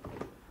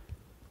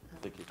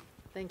 Thank you.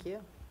 Thank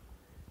you.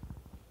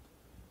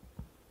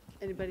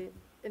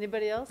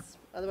 Anybody else?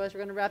 Otherwise, we're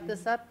going to wrap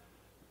this up.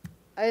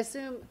 I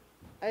assume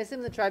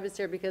the tribe is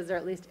here because they're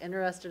at least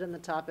interested in the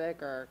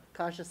topic or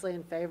cautiously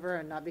in favor,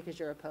 and not because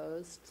you're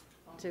opposed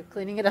to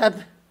cleaning it up.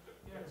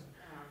 Yes,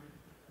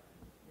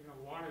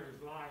 water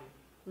is life.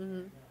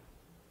 Mm-hmm.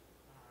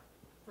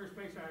 First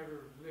place I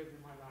ever lived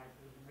in my life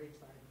was in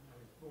Lakeside when I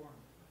was born.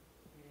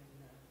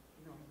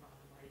 And,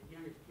 my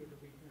youngest kid will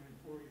be turning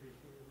 40 this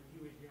year. When he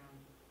was young,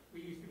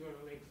 we used to go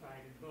to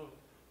Lakeside and boat,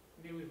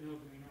 and there was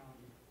no green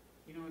algae.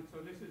 And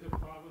so this is a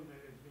problem that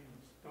has been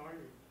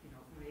started,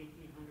 from the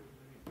 1800s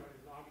when they started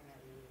logging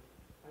that area.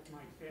 Like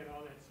Mike said,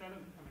 all that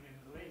sediment coming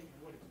into the lake, and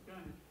what it's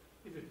done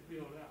is it's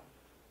built up.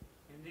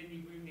 And then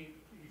you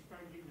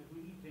start getting the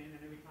weeds in,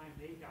 and every time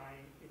they die,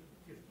 it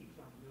just keeps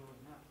on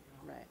building up.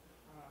 Right.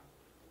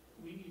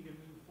 We need to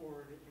move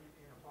forward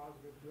in a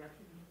positive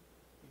direction.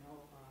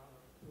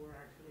 We're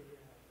actually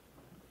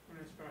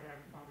going to start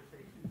having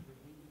conversations with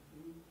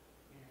DEQ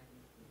and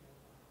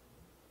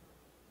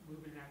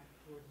moving that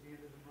towards the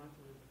end of the month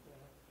with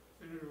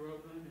Senator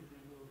Roseland, and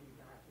then we'll be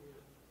back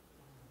here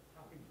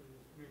talking to the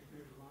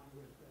commissioners along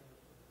with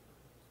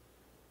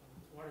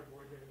water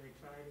board at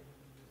Lakeside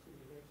and the city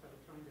of Lakeside,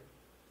 trying to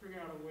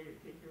figure out a way to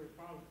take care of the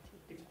problem.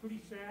 It's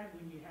pretty sad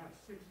when you have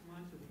 6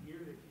 months of the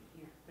year that you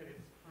can't, that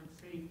it's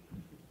unsafe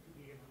to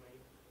be in a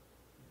lake.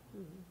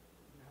 Mm-hmm.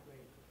 In that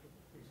lake,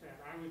 it's pretty sad.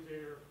 I was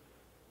there,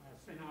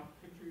 sent out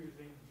pictures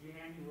in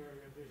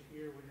January of this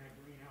year when that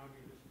green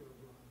algae was still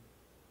growing.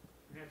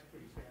 And that's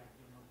pretty sad,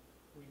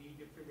 We need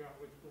to figure out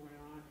what's going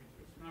on.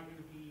 It's not going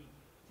to be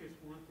just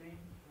one thing.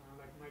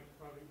 Like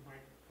probably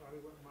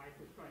what Mike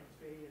was trying to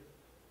say is,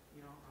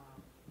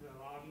 the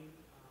logging,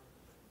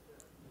 the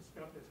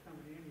stuff that's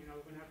coming in,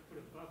 we're going to have to put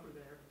a buffer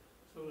there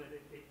so that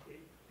it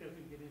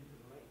doesn't get into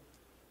the lake.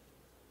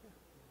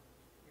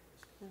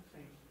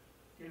 Same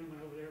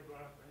gentleman over there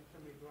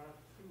somebody brought up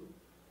the sewer.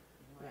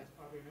 That's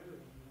probably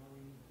another thing, you know, we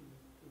need to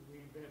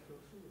reinvest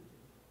those sewers.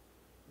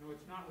 You know,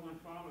 it's not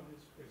one problem,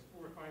 there's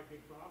 4 or 5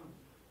 big problems,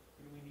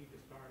 and we need to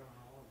start on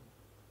all of them.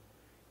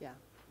 Yeah.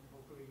 And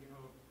hopefully, you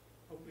know,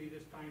 hopefully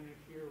this time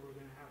next year, we're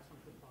gonna have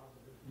something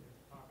positive to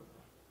talk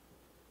about.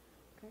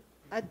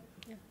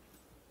 Yeah.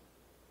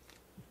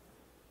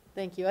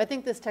 Thank you. I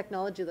think this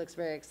technology looks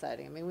very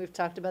exciting. I mean, we've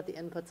talked about the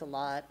inputs a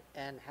lot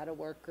and had a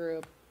work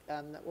group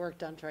that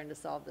worked on trying to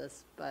solve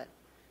this, but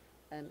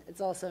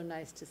it's also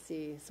nice to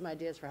see some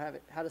ideas for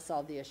how to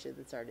solve the issue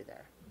that's already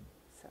there.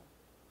 So,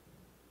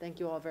 thank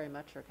you all very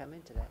much for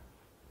coming today.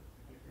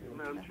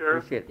 Madam Chair,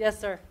 Appreciate it. Yes,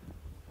 sir.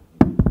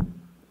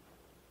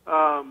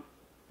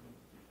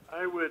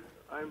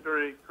 I'm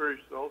very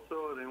encouraged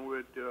also, and I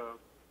would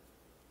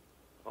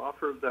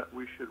offer that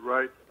we should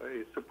write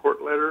a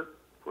support letter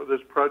for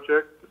this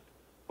project.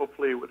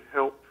 Hopefully it would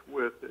help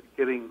with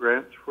getting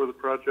grants for the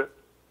project.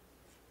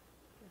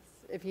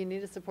 If you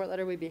need a support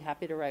letter, we'd be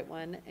happy to write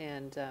one,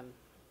 and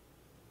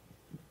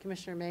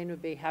Commissioner Main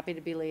would be happy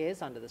to be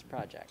liaison to this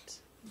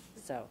project.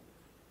 So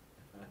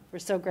we're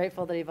so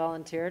grateful that he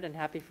volunteered and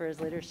happy for his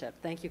leadership.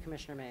 Thank you,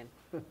 Commissioner Main.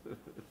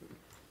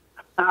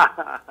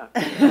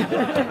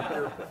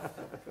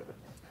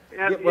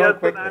 Yes,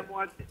 and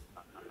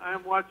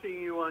I'm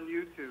watching you on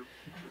YouTube.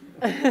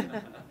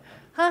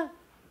 Huh?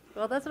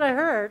 Well, that's what I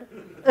heard.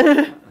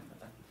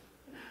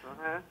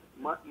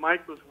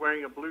 Mike was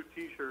wearing a blue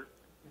T-shirt.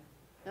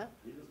 Yeah.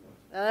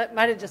 That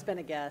might have just been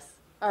a guess.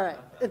 All right.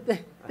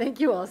 Thank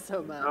you all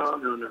so much.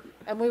 No.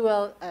 And we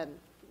will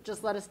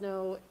just let us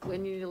know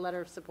when you need a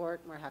letter of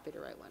support, and we're happy to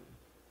write one.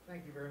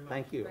 Thank you very much.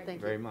 Thank you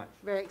very much.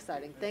 Very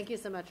exciting. Thank you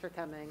so much for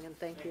coming, and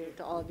thank you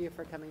to all of you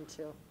for coming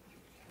too.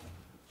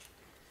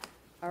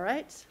 All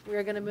right, we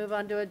are going to move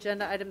on to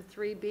agenda item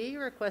 3B,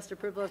 request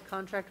approval of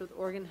contract with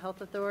Oregon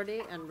Health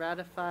Authority and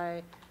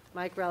ratify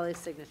Mike Rowley's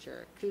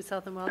signature. Coos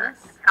Health and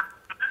Wellness.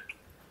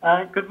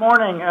 Good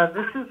morning.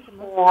 This is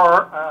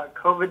for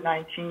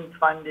COVID-19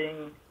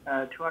 funding,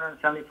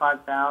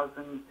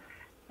 $275,000,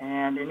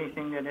 and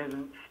anything that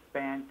isn't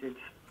spent, it's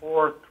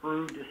for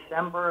through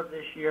December of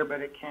this year, but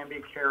it can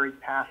be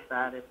carried past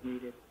that if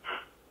needed.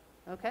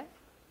 Okay.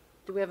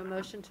 Do we have a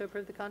motion to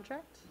approve the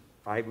contract?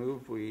 I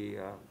move we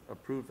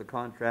approve the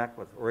contract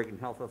with Oregon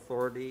Health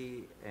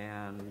Authority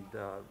and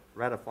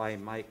ratify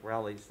Mike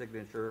Rowley's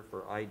signature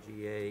for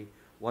IGA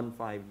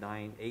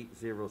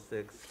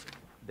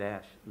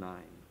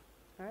 159806-9.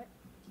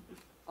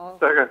 All right.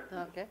 Second.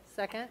 Okay,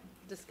 second.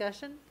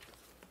 Discussion?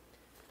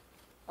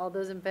 All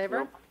those in favor?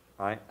 Nope.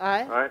 Aye.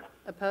 Aye. Aye.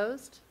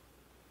 Opposed?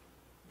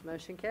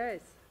 Motion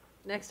carries.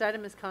 Next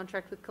item is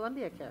contract with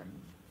Columbia Care.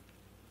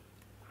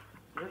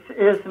 This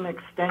is an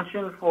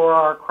extension for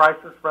our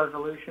Crisis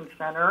Resolution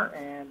Center,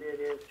 and it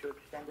is to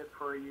extend it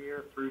for a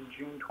year through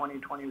June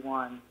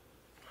 2021.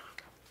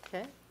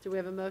 Okay, do we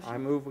have a motion? I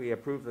move we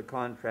approve the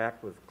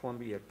contract with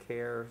Columbia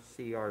Care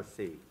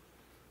CRC.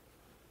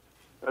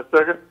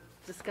 Second.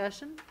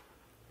 Discussion?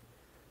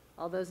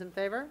 All those in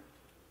favor?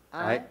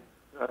 Aye.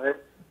 Aye.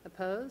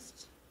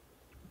 Opposed?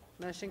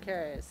 Motion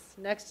carries.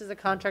 Next is a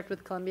contract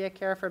with Columbia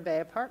Care for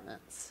Bay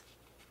Apartments.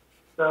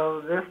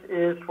 So this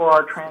is for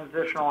our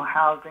transitional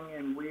housing,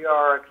 and we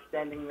are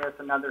extending this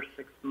another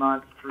 6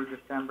 months through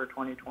December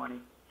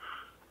 2020.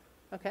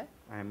 Okay,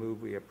 I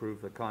move we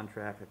approve the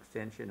contract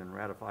extension and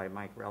ratify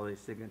Mike Rowley's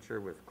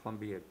signature with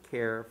Columbia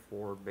Care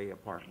for Bay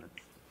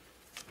Apartments.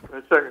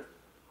 Second.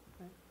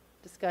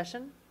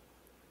 discussion?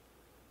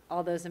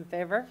 All those in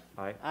favor?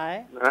 Aye.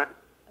 Aye. Aye.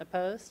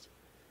 Opposed?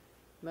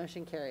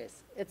 Motion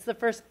carries. It's the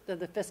first of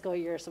the fiscal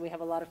year, so we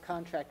have a lot of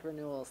contract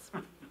renewals.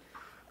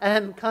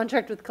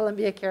 Contract with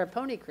Columbia Care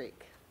Pony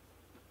Creek.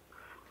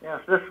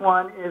 Yes, this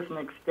one is an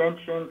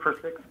extension for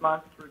 6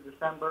 months through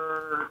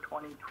December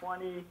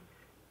 2020,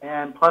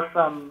 and plus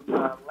some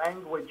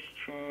language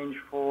change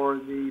for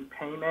the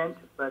payment,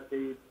 but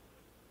the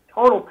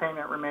total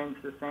payment remains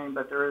the same,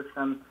 but there is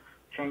some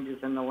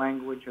changes in the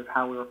language of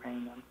how we were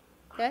paying them.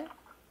 Okay. Do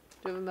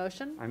we have a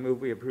motion? I move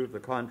we approve the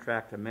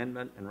contract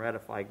amendment and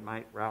ratify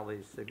Mike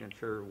Rowley's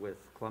signature with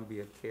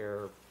Columbia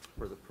Care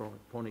for the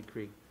Pony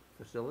Creek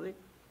facility.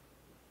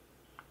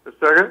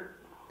 Second.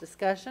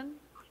 Discussion?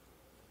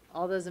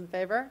 All those in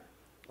favor?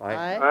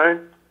 Aye. Aye.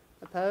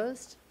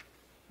 Opposed?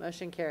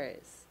 Motion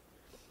carries.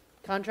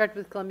 Contract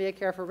with Columbia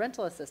Care for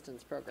Rental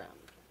Assistance Program.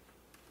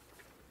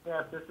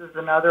 Yes, this is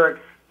another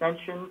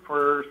extension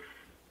for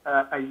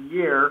a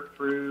year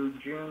through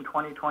June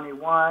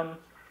 2021,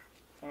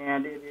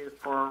 and it is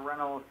for a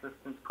rental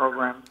assistance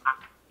program.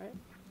 Right.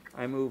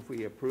 I move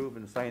we approve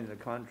and sign the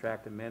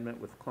contract amendment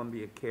with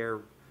Columbia Care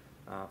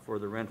for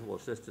the rental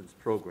assistance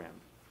program.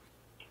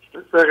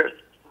 Second.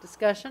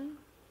 Discussion?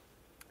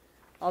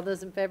 All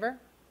those in favor?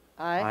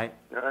 Aye.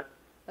 Aye.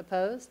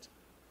 Opposed?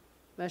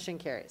 Motion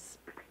carries.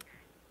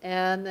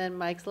 And then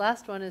Mike's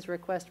last one is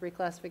request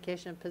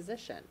reclassification of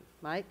position.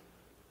 Mike?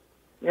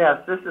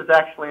 Yes, this is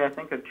actually, I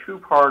think, a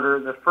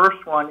two-parter. The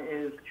first one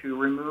is to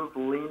remove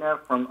Lena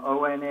from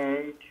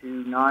ONA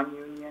to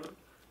non-union.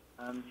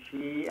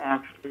 She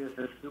actually is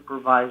a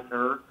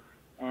supervisor,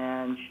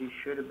 and she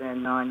should have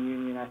been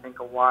non-union, I think,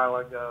 a while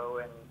ago,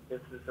 and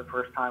this is the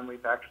first time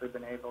we've actually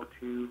been able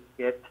to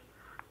get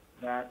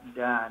that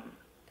done.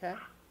 Okay.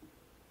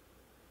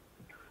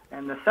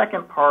 And the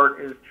second part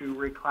is to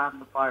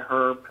reclassify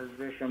her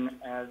position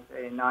as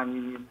a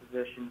non-union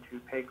position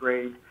to pay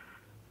grade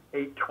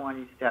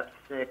 820, step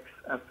 6,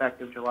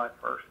 effective July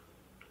 1st.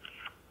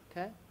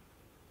 Okay.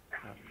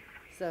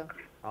 So,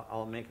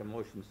 I'll make a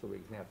motion so we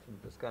can have some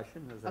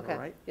discussion. Is that okay. all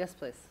right? Yes,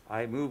 please.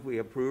 I move we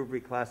approve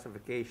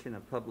reclassification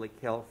of public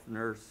health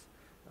nurse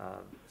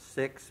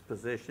 6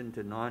 position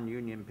to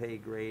non-union pay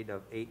grade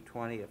of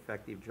 820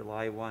 effective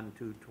July 1,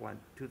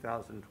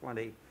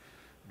 2020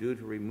 due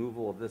to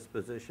removal of this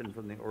position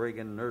from the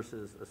Oregon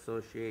Nurses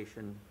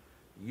Association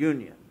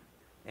Union,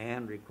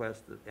 and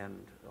request and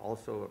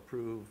also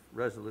approve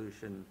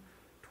resolution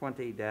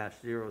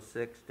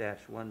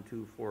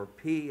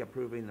 20-06-124P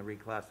approving the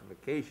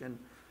reclassification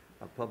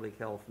of public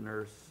health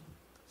nurse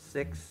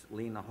 6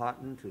 Lena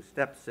Houghton to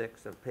step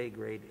 6 of pay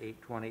grade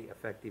 820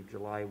 effective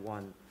July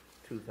 1,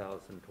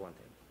 2020.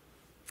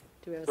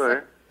 Do we have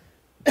a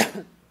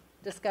second?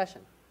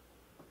 Discussion.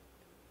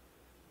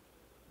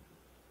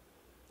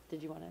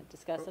 Did you want to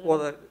discuss it?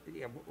 Well,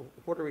 yeah,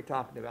 what are we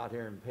talking about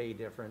here in pay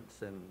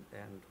difference, and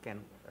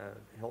can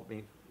help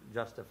me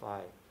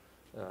justify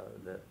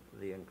the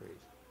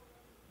increase?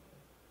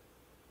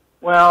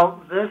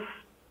 Well, this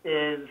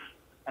is,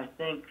 I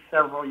think,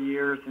 several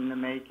years in the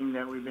making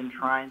that we've been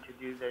trying to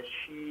do this.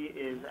 She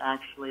is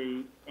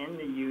actually in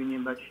the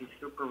union, but she's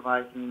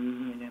supervising a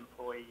union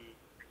employee.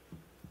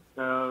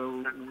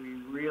 So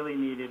we really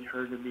needed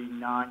her to be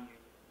non-union.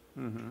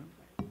 Mm-hmm.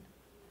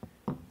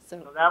 So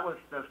that was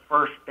the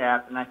first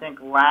step, and I think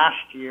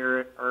last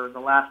year, or the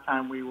last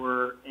time we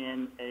were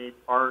in a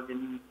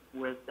bargain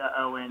with the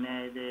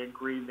ONA, they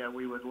agreed that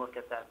we would look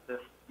at that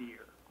this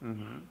year.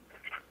 Mm-hmm.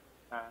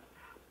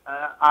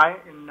 I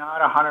am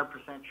not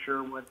 100%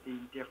 sure what the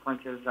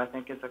difference is. I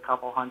think it's a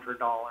couple $100.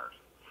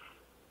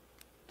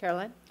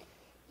 Caroline?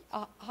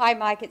 Hi,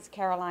 Mike, it's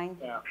Caroline.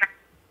 Yeah.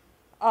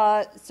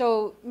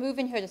 So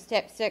moving her to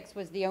step 6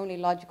 was the only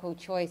logical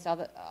choice.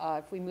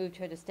 If we moved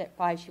her to step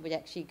 5, she would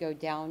actually go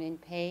down in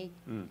pay,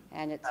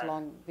 and it's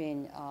long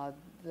been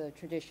the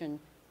tradition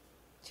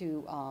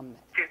to,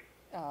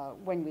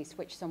 when we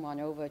switch someone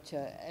over, to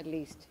at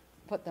least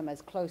put them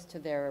as close to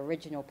their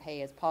original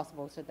pay as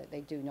possible so that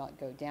they do not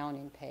go down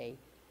in pay.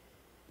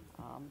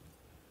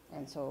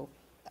 And so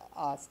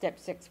step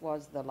 6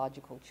 was the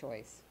logical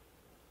choice.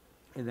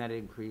 And that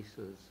increase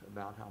is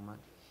about how much?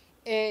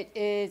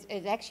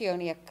 It's actually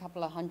only a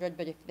couple of $100,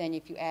 but if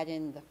you add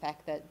in the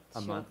fact that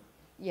a month?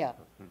 Yeah.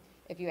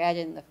 If you add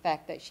in the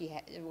fact that she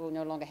will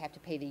no longer have to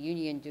pay the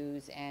union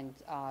dues and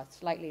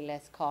slightly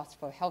less cost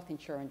for health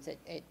insurance,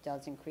 it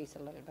does increase a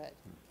little bit.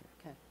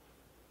 Okay.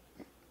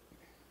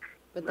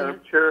 But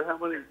Madam Chair, how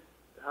many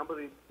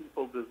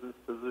people does this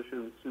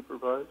position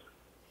supervise?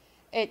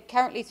 It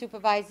currently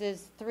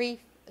supervises 3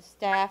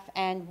 staff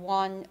and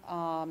 1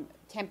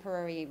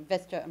 temporary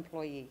Vista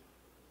employee.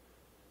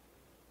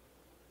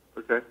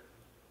 Okay.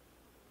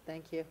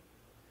 Thank you.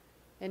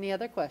 Any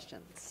other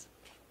questions?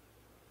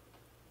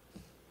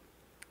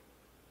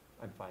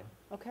 I'm fine.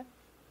 Okay.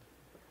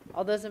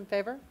 All those in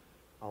favor?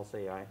 I'll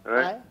say aye.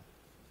 Aye.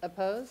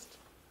 Opposed?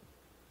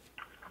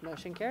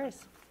 Motion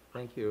carries.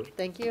 Thank you.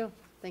 Thank you.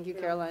 Thank you,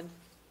 Caroline.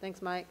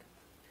 Thanks, Mike.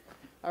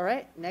 All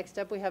right, next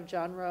up we have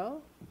John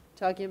Rowe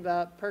talking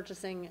about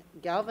purchasing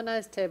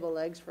galvanized table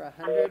legs for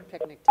 100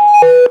 picnic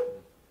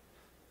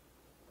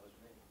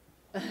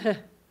tables.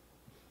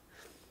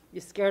 You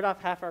scared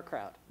off half our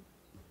crowd.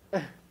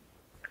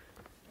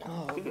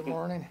 Oh, good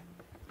morning.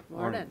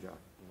 Morning. John.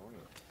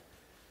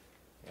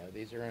 Yeah,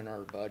 these are in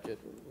our budget.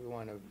 We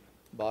want to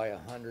buy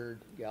 100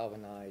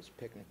 galvanized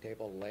picnic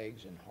table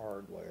legs and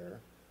hardware.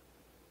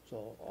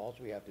 So all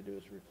we have to do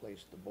is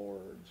replace the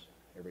boards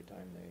every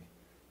time they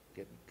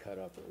get cut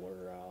up or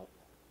wear out.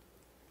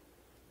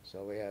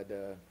 So we had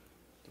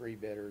 3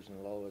 bidders,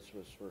 and lowest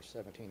was for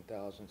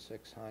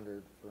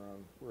 $17,600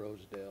 from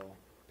Rosedale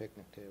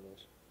Picnic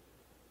Tables.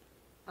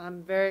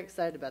 I'm very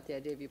excited about the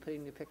idea of you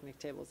putting new picnic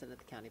tables in at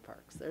the county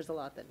parks. There's a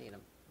lot that need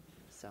them,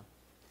 so.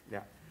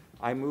 Yeah.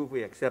 I move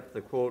we accept the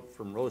quote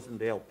from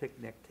Rosendale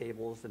Picnic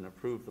Tables and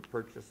approve the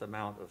purchase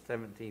amount of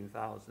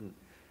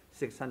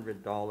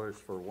 $17,600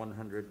 for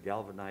 100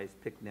 galvanized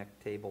picnic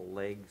table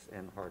legs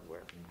and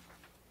hardware.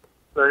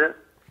 Second.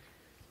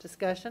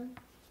 Discussion?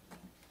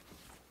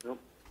 Nope.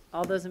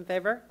 All those in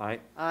favor? Aye.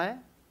 Aye.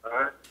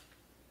 Aye.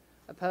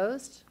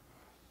 Opposed?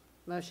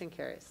 Motion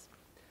carries.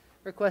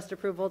 Request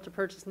approval to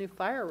purchase new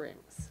fire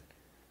rings.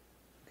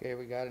 Okay,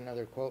 we got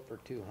another quote for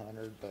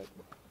 200, but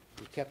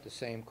we kept the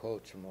same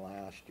quotes from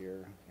last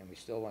year, and we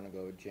still want to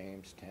go with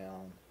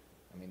Jamestown.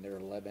 I mean, they're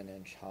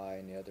 11-inch high,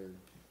 and the other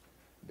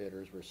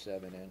bidders were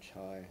 7-inch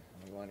high.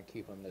 And we want to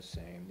keep them the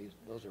same.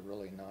 Those are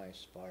really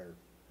nice fire.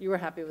 You were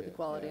happy with the pits.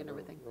 quality Yeah, and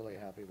everything? we're really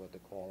happy with the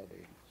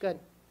quality. Good.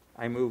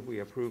 I move we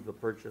approve the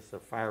purchase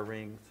of fire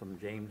rings from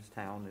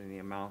Jamestown in the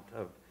amount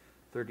of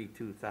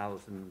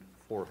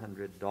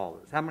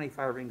 $32,400. How many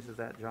fire rings is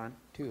that, John?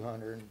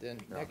 200. Then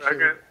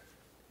Second.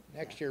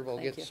 Next year we'll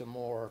Thank get you. some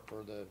more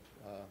for the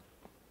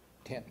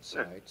tent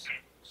sites,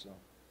 so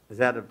Is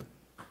that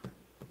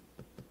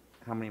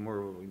how many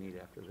more will we need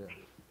after this?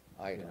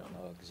 I don't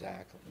know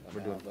exactly.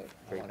 We're doing but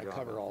I great want to job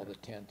cover out all there. the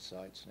tent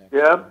sites next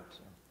Yeah. year.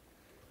 So.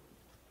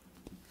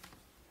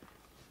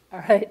 All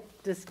right,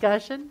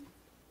 discussion?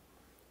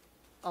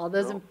 All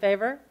those in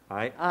favor?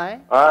 Aye. Aye.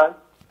 Aye.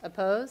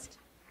 Opposed?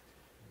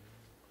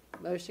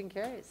 Motion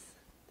carries.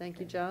 Thank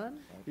you, John.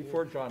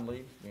 Before John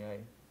leaves, may I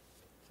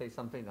say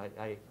something?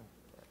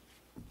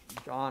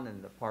 John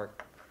and the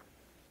park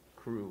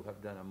crew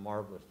have done a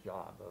marvelous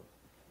job of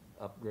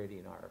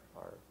upgrading our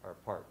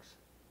parks.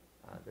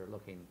 They're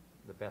looking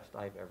the best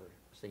I've ever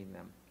seen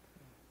them.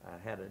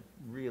 Had a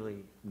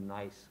really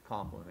nice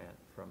compliment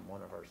from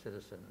one of our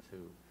citizens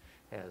who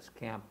has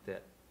camped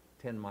at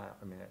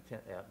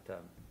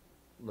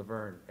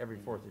Laverne every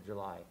 4th of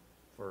July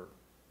for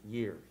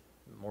years,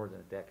 more than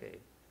a decade.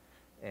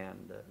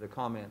 And the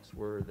comments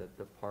were that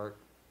the park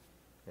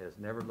has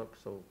never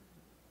looked so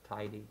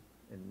tidy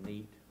and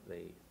neat.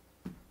 They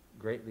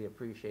greatly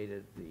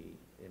appreciated the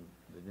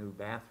new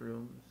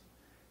bathrooms,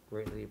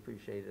 greatly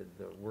appreciated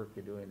the work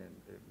you're doing in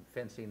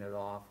fencing it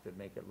off to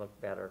make it look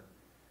better.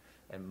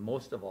 And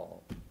most of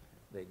all,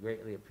 they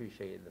greatly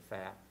appreciated the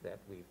fact that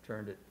we've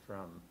turned it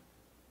from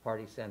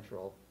party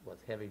central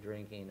with heavy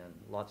drinking and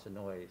lots of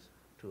noise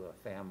to a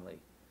family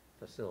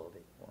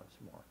facility once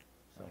more.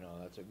 So I know,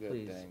 that's a good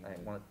please, thing. I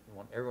want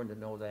everyone to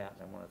know that,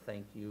 and I want to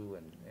thank you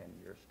and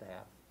your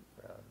staff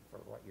for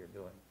what you're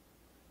doing.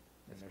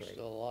 And It's there's great.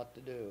 still a lot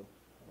to do.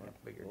 Yeah,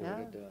 but you're We'll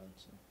doing get it. it done,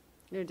 so,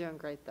 You're doing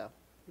great, though.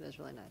 It is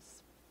really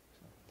nice.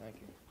 thank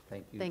you.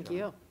 Thank you. Thank John.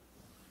 you.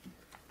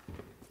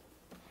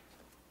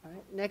 All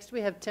right, next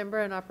we have Timber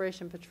and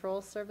Operation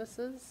Patrol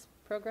Services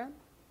Program.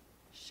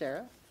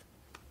 Sheriff,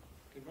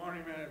 Good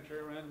morning, Madam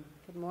Chairman.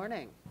 good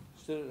morning.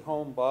 Sit at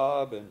home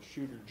Bob and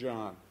Shooter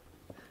John.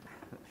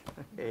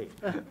 Hey.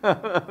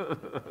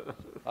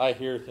 I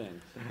hear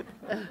things.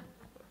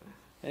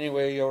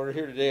 Anyway, we're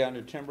here today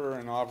under Timber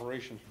and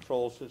Operations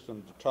Patrol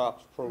Systems, the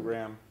TOPS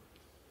program.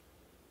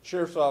 The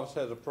Sheriff's Office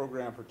has a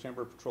program for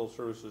timber patrol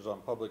services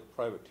on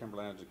public-private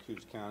timberlands in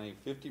Coos County.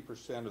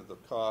 50% of the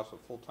cost of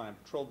full-time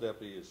patrol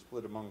deputy is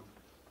split among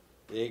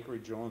the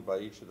acreage owned by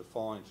each of the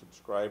following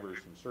subscribers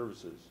and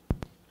services: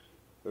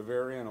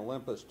 Bavarian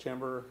Olympus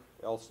Timber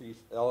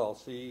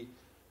LLC,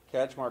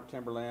 Catchmark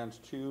Timberlands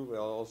 2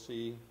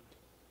 LLC,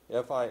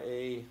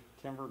 FIA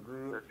Timber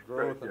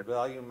Growth and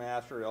Value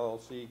Master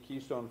LLC,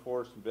 Keystone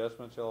Forest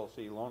Investments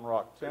LLC, Lone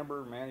Rock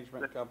Timber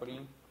Management Company,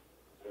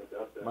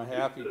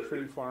 Mahaffey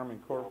Tree Farm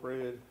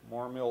Incorporated,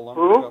 Moore Mill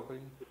Lumber Who? Company.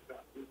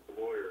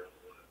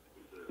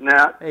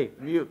 Nat? Hey,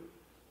 mute.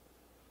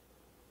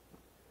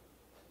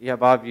 Yeah,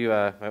 Bob, you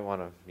might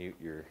want to mute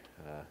your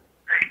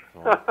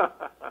phone.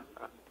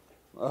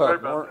 Sorry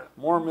about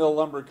Moore Mill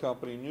Lumber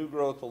Company, New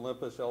Growth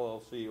Olympus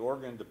LLC,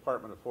 Oregon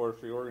Department of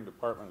Forestry, Oregon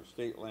Department of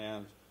State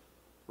Lands,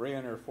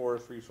 Rainier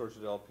Forest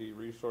Resources LP,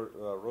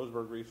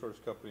 Roseburg Resource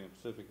Company, and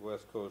Pacific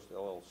West Coast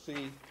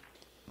LLC.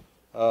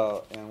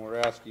 And we're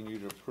asking you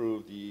to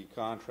approve the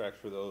contracts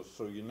for those.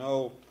 So you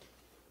know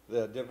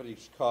the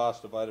deputy's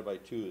cost divided by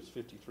 2 is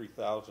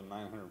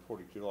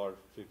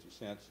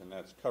 $53,942.50, and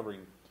that's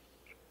covering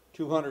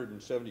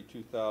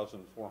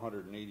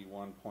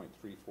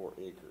 272,481.34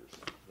 acres,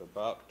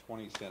 about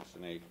 20 cents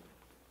an acre.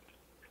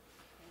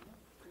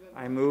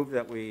 I move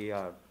that we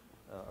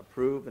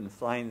approve and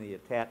sign the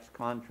attached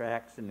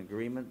contracts and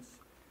agreements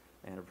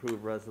and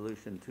approve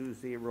resolution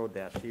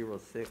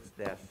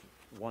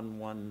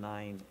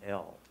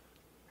 20-06-119L.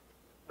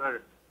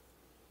 Second.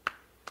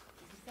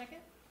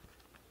 Second?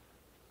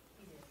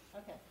 He did.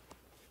 Okay.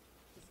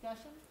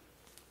 Discussion?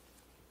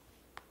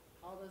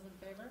 All those in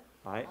favor?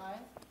 Aye. Aye.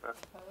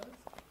 Opposed?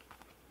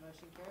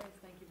 Motion carries.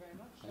 Thank you very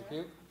much, Thank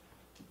Sheriff. you.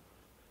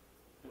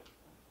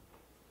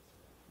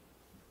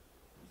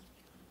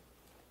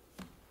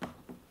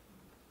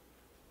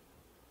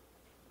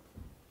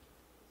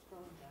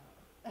 Scrolling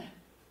down.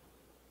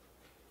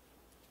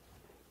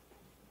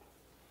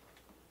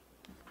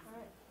 All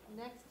right,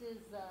 next is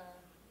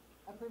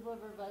approval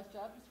of revised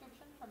job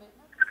description for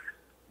maintenance.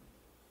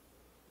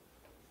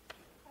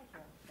 Hi,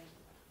 Carol. Thank you.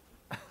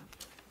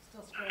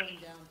 Still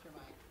scrolling down through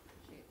my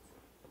sheets.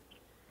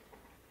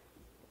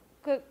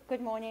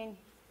 Good morning.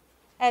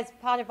 As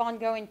part of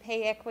ongoing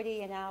pay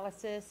equity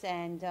analysis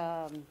and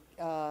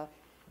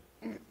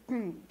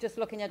just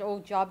looking at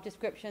old job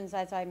descriptions,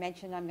 as I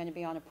mentioned, I'm going to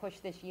be on a push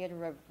this year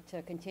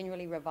to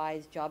continually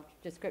revise job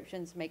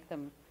descriptions, make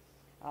them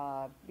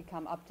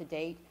become up to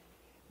date.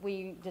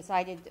 We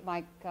decided,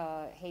 Mike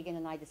Hagan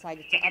and I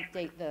decided to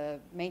update the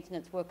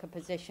maintenance worker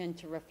position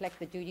to reflect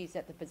the duties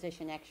that the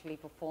position actually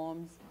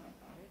performs.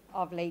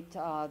 Of late,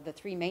 the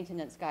 3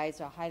 maintenance guys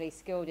are highly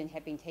skilled and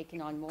have been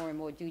taking on more and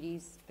more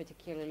duties,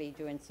 particularly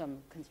doing some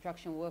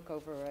construction work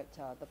over at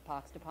the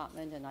Parks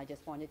Department, and I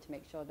just wanted to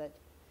make sure that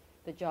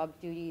the job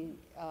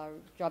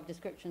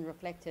description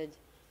reflected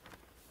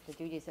the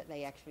duties that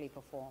they actually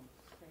perform.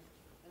 Great.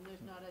 And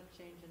there's not a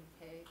change in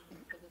pay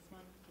for this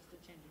one, just a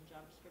change in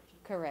job description?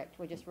 Correct,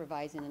 we're just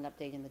revising and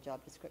updating the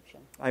job description.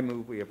 I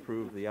move we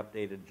approve the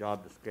updated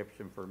job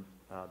description for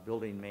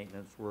building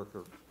maintenance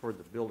worker, for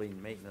the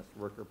building maintenance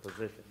worker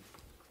position.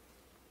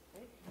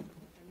 Great. And do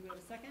we have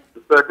a second?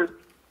 Second?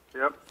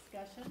 Yep.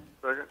 Discussion?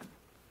 Second?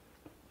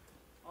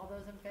 All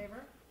those in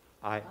favor?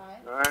 Aye.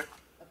 Aye.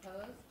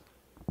 Opposed?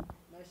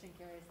 Motion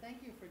carries.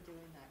 Thank you for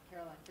doing that,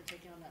 Caroline, for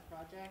taking on that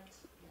project.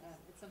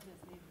 It's something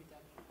that's needed to be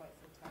done for quite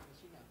some time, as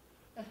you know.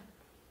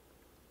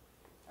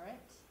 All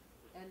right.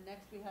 And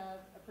next we have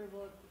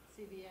approval of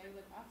CBA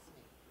with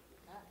AFSCME.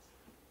 Matt?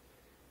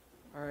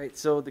 All right,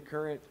 so the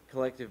current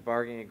collective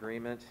bargaining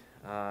agreement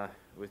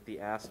with the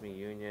AFSCME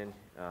union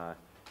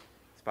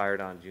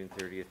expired on June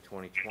 30th,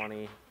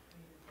 2020.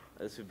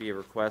 This would be a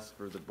request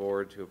for the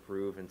board to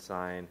approve and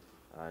sign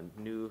a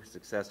new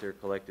successor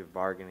collective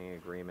bargaining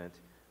agreement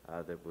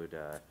that would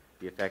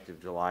be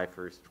effective July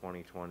 1st,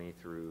 2020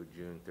 through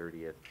June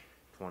 30th,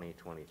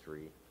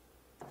 2023.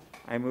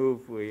 I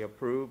move we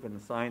approve and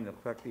sign the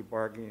collective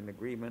bargaining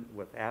agreement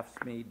with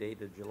AFSCME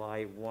dated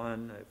July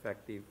 1,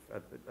 effective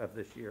of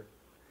this year,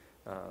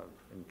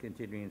 and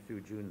continuing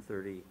through June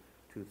 30,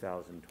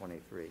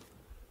 2023.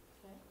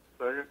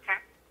 Second?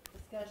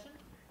 Discussion?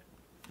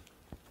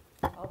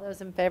 All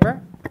those in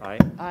favor? Aye.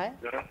 Aye.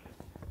 Yeah.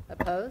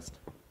 Opposed?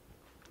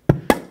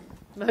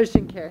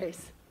 Motion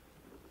carries.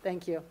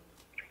 Thank you.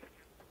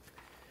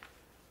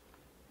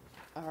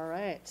 All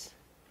right.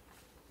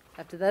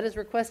 After that is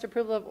request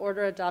approval of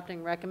order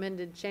adopting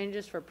recommended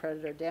changes for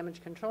predator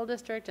damage control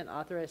district and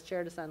authorized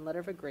chair to sign letter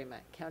of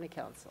agreement. County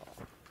Council.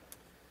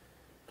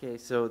 Okay,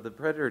 so the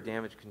Predator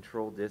Damage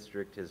Control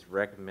District has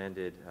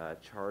recommended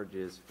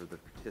charges for the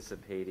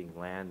participating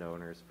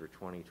landowners for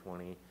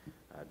 2020,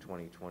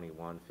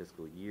 2021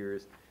 fiscal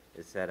years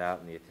is set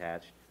out in the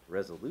attached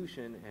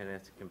resolution, and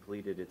it's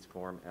completed its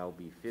Form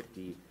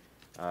LB50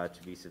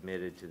 to be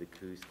submitted to the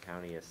Coos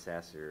County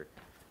Assessor.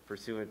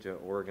 Pursuant to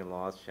Oregon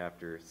Laws,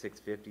 Chapter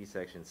 650,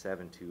 Section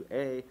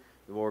 72A,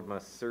 the board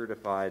must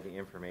certify the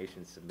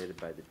information submitted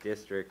by the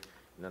district,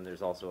 and then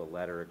there's also a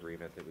letter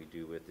agreement that we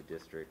do with the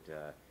district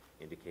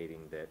indicating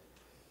that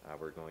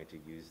we're going to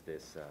use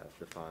this,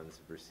 the funds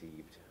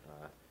received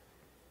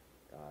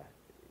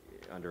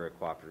under a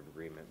cooperative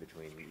agreement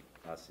between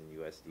us and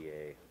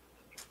USDA.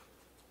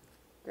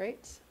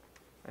 Great.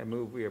 I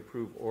move we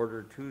approve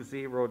Order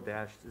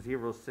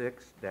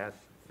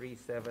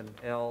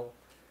 20-06-37L,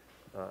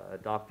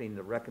 adopting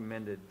the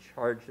recommended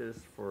charges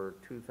for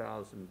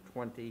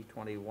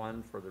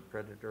 2020-21 for the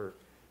Predator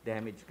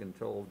Damage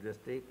Control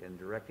District and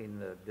directing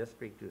the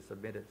district to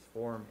submit its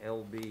Form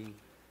LB-5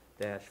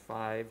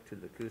 to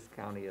the Coos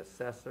County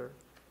Assessor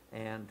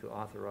and to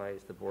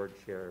authorize the board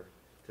chair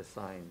to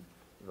sign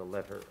the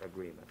letter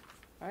agreement.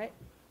 All right.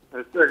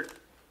 Second.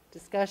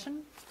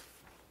 Discussion?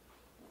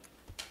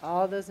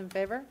 All those in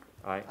favor?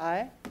 Aye.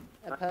 Aye.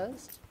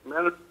 Opposed?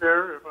 Madam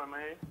Chair, if I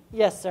may,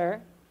 Yes, sir.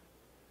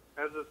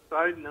 as a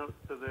side note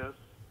to this,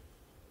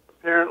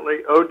 apparently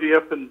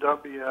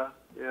ODF&W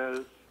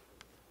is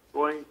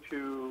going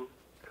to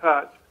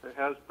cut, it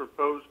has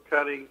proposed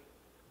cutting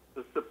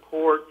the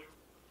support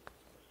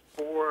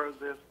for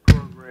this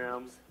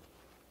program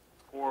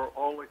for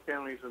all the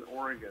counties in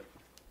Oregon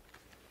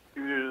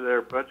due to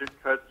their budget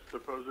cuts,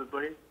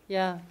 supposedly.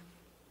 Yeah.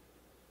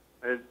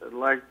 I'd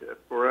like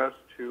for us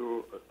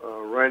to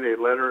write a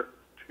letter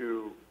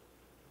to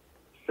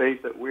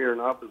state that we are in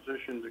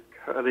opposition to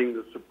cutting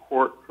the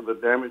support for the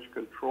damage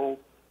control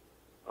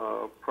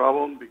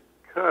problem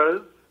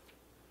because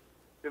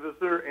it is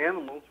their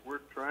animals we're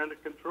trying to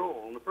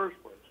control in the first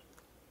place.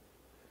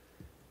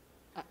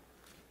 I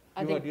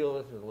You think, want to deal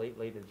with this as a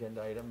late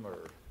agenda item, or?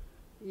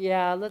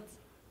 yeah, let's,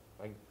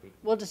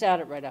 we'll just add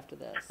it right after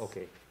this.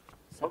 Okay.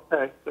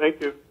 Okay,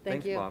 thank you. Thank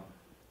Thanks, you. Bob.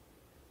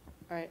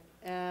 All right,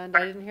 and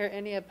I didn't hear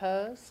any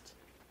opposed,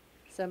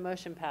 so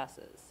motion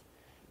passes.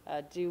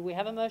 Do we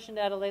have a motion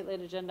to add a late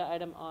agenda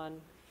item on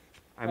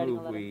I writing a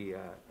move letter? we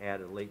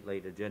add a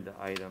late agenda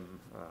item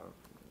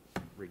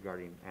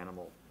regarding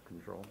animal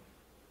control.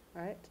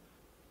 All right,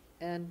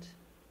 and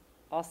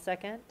I'll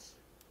second.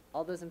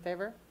 All those in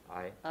favor?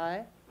 Aye.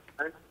 Aye.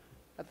 Aye.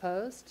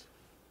 Opposed?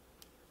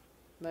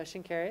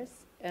 Motion carries.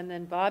 And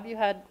then Bob,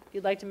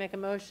 you'd like to make a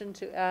motion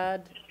to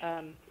add,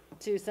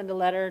 to send a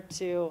letter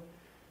to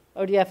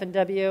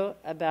ODF&W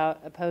about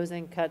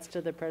opposing cuts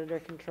to the predator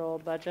control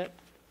budget?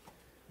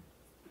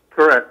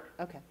 Correct.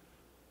 Okay.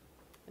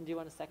 And do you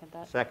want to second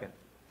that? Second.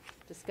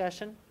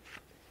 Discussion?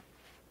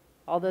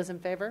 All those in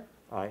favor?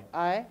 Aye.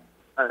 Aye.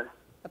 Aye.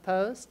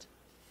 Opposed?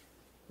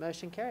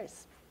 Motion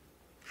carries.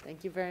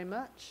 Thank you very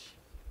much.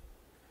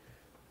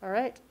 All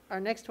right,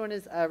 our next one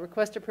is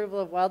request approval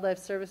of Wildlife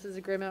Services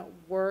Agreement,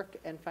 work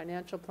and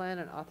financial plan,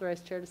 and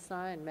authorized chair to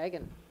sign.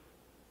 Megan.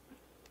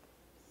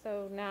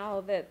 So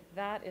now that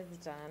that is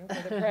done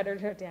for the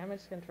Predator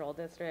Damage Control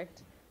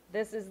District,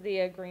 this is the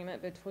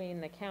agreement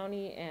between the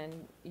county and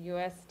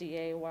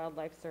USDA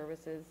Wildlife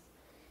Services.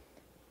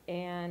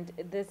 And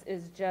this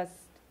is just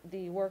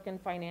the work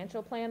and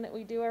financial plan that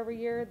we do every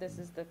year. This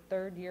is the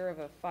third year of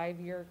a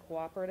 5-year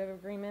cooperative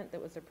agreement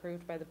that was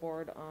approved by the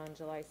board on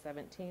July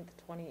 17th,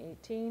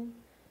 2018.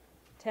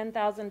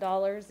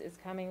 $10,000 is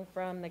coming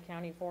from the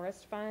County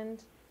Forest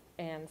Fund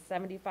and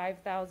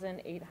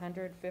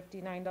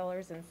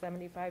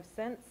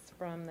 $75,859.75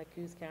 from the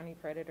Coos County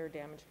Predator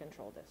Damage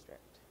Control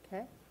District.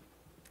 Okay.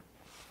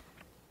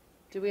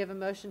 Do we have a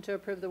motion to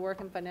approve the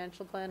work and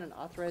financial plan and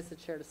authorize the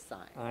chair to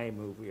sign? I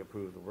move we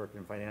approve the work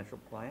and financial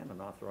plan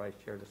and authorize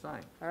chair to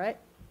sign. All right.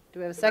 Do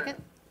we have a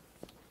second?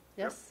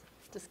 Yes.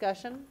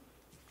 Discussion?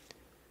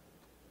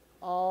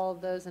 All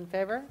those in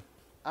favor?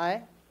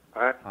 Aye.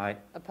 Aye. Aye.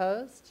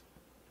 Opposed?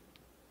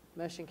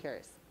 Motion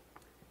carries.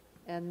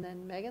 And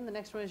then Megan, the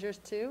next one is yours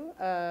too,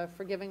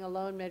 forgiving a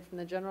loan made from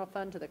the general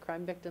fund to the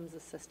Crime Victims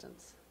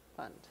Assistance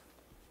Fund.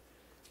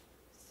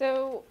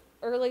 So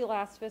early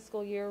last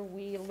fiscal year,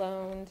 we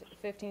loaned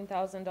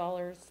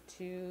 $15,000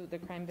 to the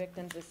Crime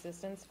Victims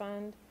Assistance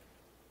Fund.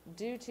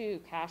 Due to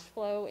cash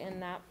flow in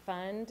that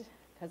fund,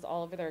 because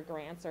all of their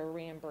grants are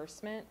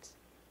reimbursement,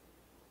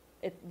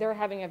 they're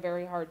having a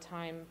very hard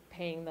time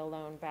paying the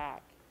loan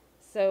back.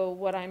 So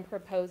what I'm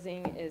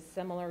proposing is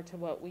similar to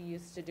what we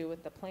used to do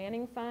with the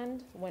planning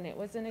fund when it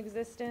was in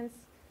existence,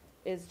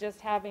 is just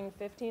having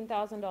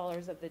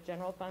 $15,000 of the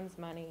general fund's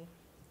money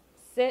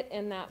sit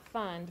in that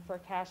fund for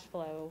cash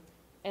flow,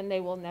 and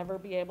they will never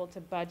be able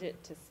to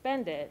budget to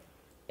spend it.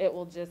 It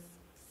will just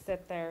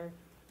sit there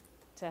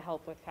to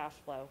help with cash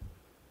flow.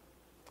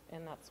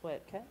 And that's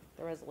what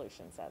the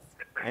resolution says.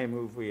 I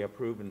move we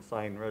approve and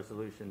sign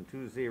resolution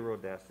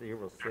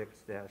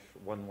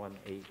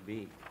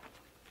 20-06-118B.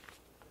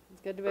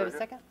 Good. Do we have a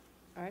second?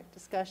 All right.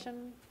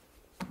 Discussion?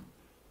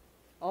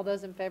 All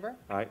those in favor?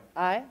 Aye.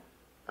 Aye.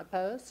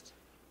 Opposed?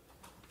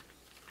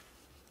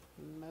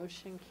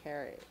 Motion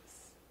carries.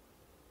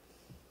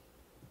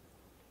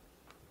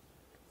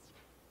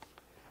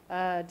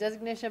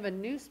 Designation of a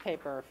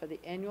newspaper for the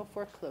annual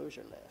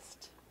foreclosure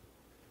list.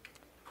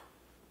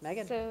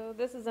 Megan. So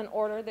this is an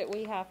order that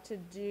we have to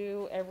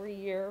do every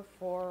year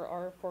for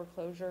our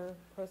foreclosure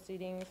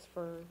proceedings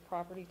for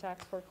property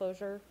tax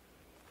foreclosure.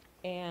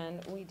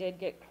 And we did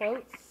get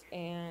quotes,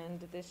 and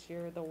this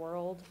year the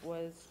World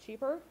was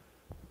cheaper.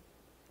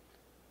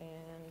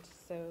 And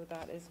so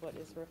that is what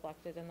is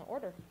reflected in the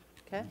order.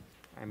 Okay.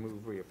 I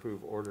move we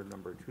approve order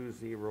number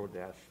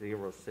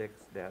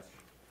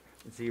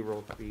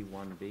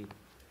 20-06-031B.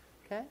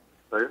 Okay.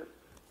 Second.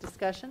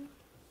 Discussion?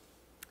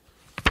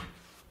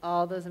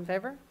 All those in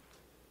favor?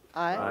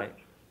 Aye. Aye.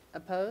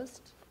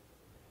 Opposed?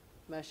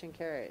 Motion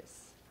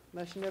carries.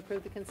 Motion to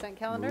approve the consent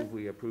calendar? Move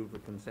we approve the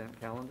consent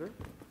calendar.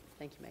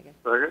 Thank you, Megan.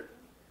 Second.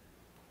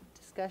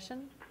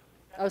 Discussion?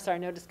 Oh, sorry,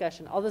 no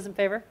discussion. All those in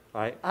favor?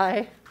 Aye.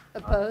 Aye.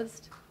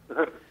 Opposed?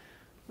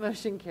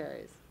 Motion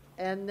carries.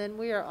 And then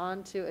we are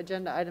on to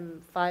agenda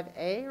item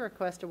 5A,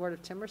 request award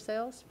of timber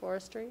sales,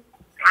 forestry.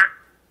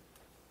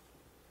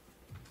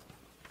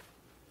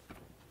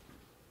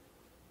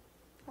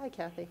 Hi,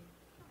 Kathy.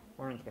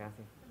 Morning,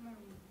 Kathy.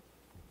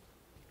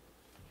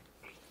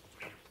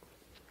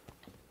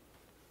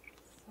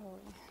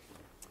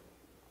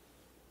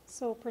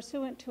 So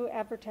pursuant to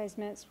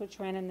advertisements which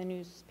ran in the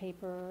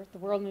newspaper, the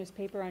World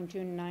newspaper on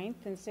June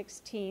 9th and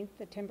 16th,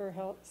 the timber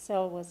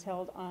sale was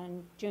held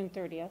on June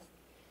 30th.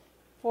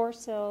 4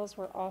 sales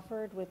were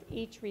offered with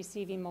each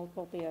receiving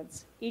multiple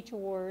bids. Please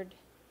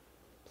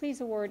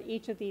award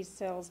each of these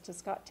sales to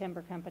Scott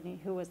Timber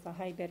Company, who was the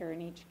high bidder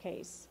in each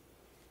case.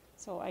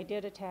 So I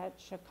did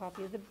attach a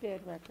copy of the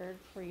bid record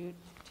for you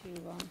to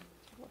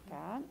look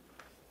at.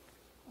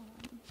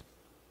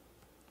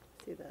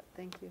 See that,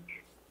 thank you.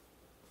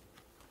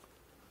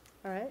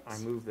 All right. I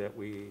move that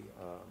we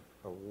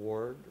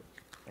award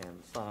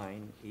and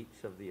sign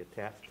each of the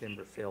attached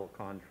timber sale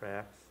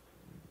contracts,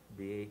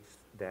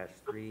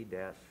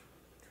 BH-3-20,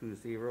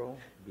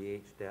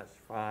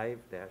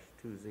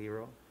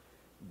 BH-5-20,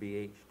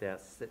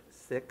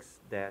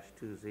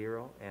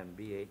 BH-6-20, and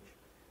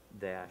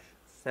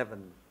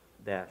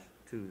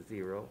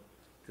BH-7-20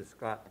 to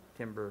Scott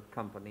Timber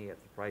Company at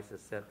the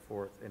prices set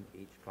forth in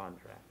each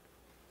contract.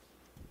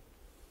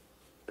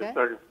 Okay.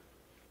 Second.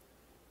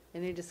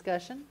 Any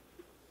discussion?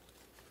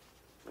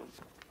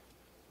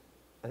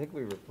 I think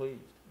we were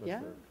pleased with Yeah.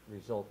 the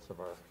results of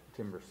our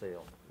timber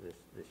sale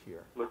this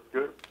year. Looks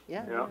good.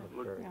 Yeah. Yeah. Looked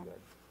very good.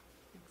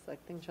 Looks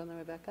like things are on their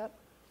way back up.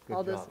 Good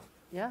All those, job.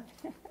 yeah.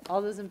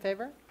 All those in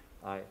favor?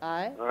 Aye.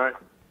 Aye. All right.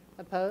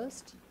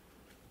 Opposed?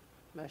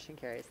 Motion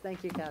carries.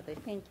 Thank you, Kathy.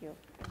 Thank you.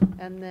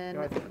 And then,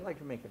 You know, I'd like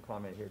to make a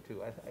comment here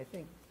too. I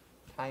think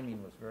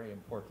timing was very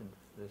important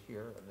this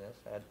year in this.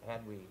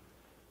 Had we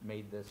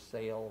made this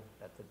sale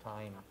at the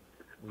time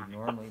we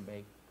normally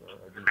make, or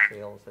these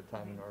sales at the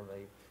time we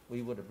normally,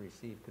 we would have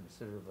received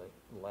considerably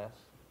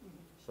less.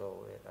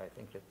 So I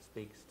think it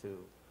speaks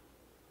to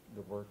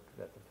the work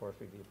that the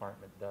forestry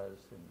department does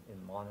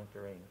in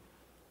monitoring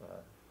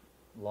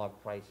log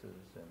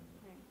prices and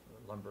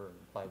lumber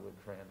and plywood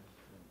trends.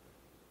 And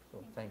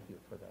so thank you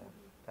for that.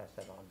 Pass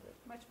that on to.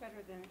 Much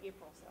better than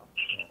April sale.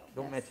 Yeah.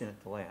 Don't mention it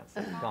to Lance.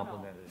 He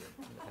complimented it,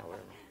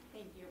 however.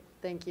 Thank you.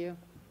 thank you.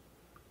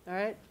 All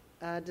right,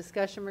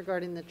 discussion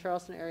regarding the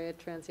Charleston area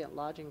transient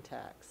lodging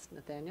tax.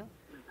 Nathaniel?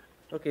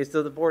 Okay,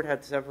 so the board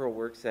had several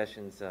work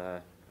sessions,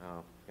 had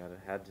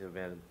to have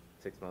been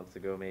 6 months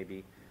ago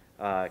maybe,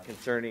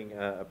 concerning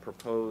a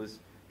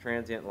proposed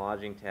transient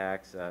lodging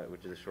tax,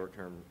 which is a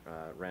short-term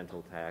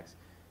rental tax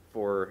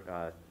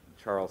for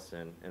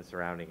Charleston and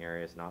surrounding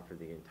areas, not for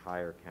the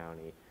entire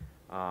county.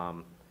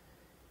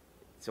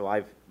 So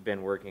I've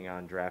been working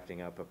on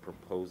drafting up a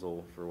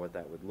proposal for what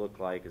that would look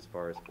like as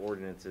far as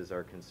ordinances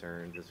are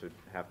concerned. This would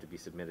have to be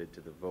submitted to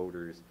the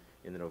voters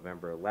in the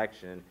November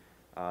election.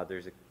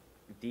 There's a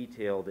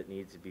detail that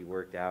needs to be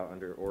worked out.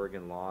 Under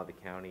Oregon law, the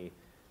county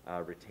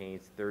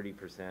retains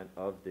 30%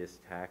 of this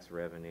tax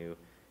revenue,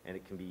 and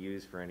it can be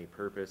used for any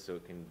purpose. So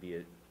it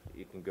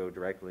can go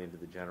directly into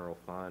the general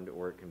fund,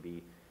 or it can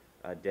be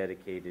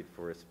dedicated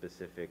for a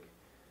specific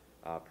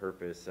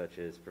purpose, such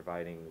as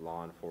providing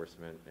law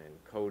enforcement and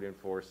code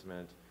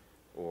enforcement,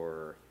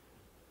 or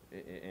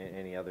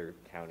any other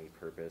county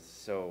purpose.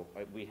 So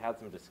we had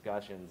some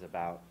discussions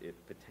about it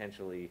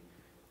potentially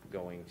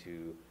going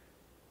to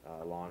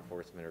law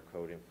enforcement or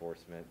code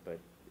enforcement, but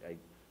I'm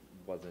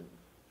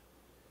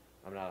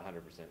not 100%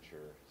 sure,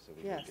 so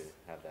we need to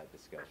have that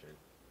discussion.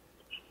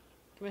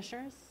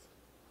 Commissioners?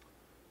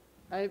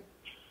 I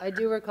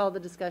do recall the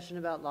discussion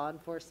about law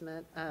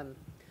enforcement.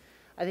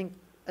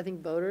 I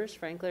think voters,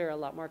 frankly, are a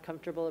lot more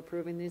comfortable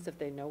approving these if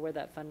they know where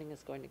that funding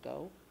is going to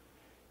go.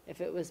 If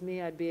it was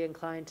me, I'd be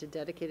inclined to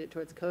dedicate it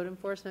towards code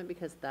enforcement,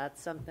 because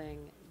that's something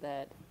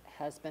that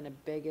has been a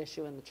big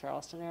issue in the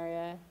Charleston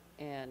area,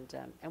 and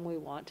we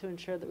want to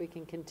ensure that we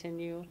can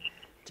continue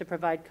to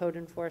provide code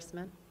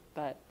enforcement,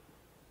 but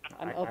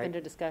I'm open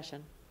to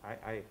discussion.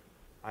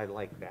 I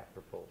like that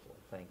proposal.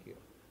 Thank you.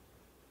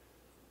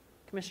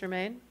 Commissioner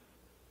Maine?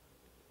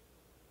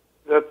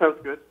 That sounds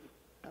good.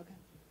 Okay.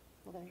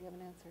 Well, there you have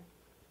an answer.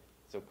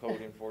 So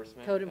code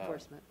enforcement? Code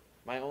enforcement.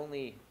 My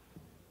only,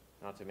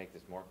 not to make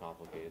this more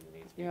complicated than it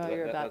needs to be.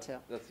 You're about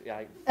to. That's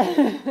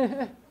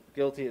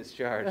guilty as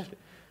charged.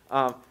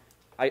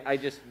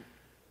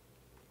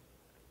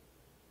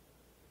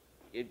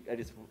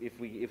 If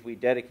we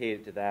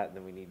dedicate it to that,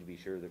 then we need to be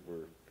sure that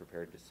we're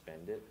prepared to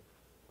spend it.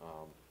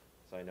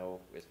 So I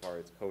know as far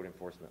as code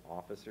enforcement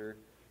officer,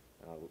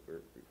 or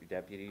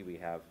deputy, we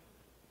have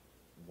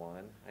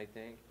one, I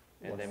think.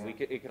 And then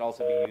it could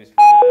also be used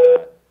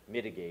for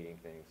mitigating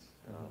things.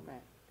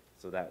 Right.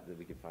 So that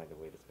we could find a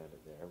way to spend it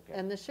there. Okay.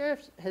 And the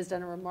sheriff has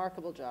done a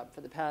remarkable job for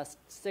the past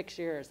 6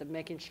 years of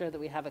making sure that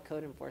we have a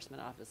code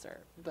enforcement officer.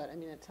 But I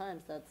mean, at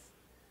times that's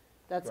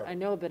Right. I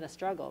know been a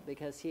struggle,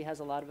 because he has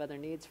a lot of other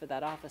needs for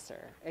that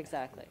officer.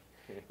 Exactly.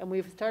 And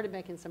we've started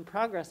making some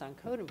progress on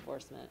code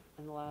enforcement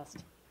in the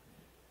last,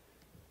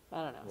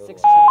 I don't know,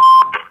 6 or 7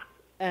 years.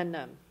 And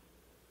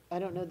I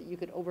don't know that you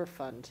could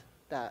overfund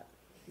that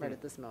right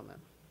at this moment.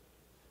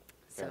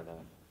 Fair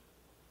enough.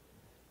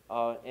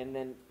 And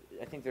then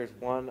I think there's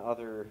one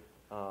other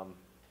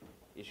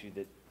issue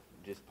that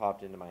just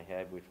popped into my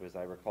head, which was,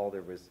 I recall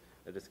there was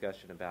a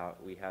discussion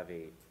about, we have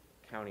a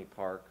county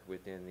park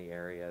within the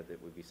area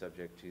that would be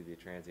subject to the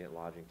transient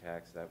lodging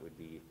tax. That would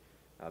be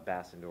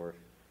Bassendorf.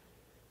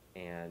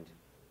 And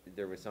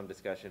there was some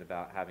discussion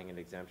about having an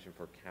exemption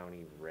for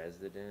county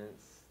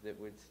residents that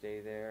would stay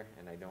there,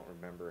 and I don't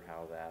remember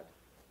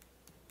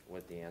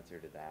what the answer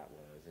to that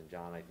was. And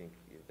John, I think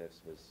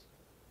this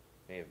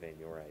may have been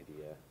your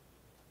idea.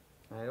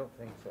 I don't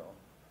think so.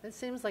 It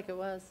seems like it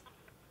was.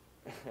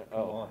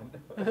 Oh,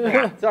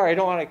 sorry, I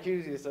don't want to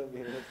accuse you of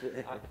something.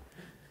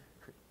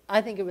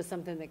 I think it was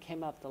something that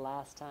came up the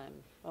last time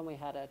when we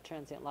had a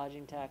transient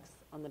lodging tax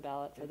on the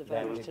ballot for the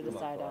voters to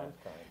decide on.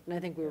 And I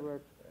think we were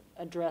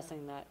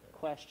addressing that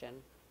question.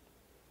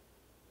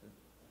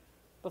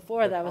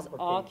 Before that was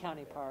all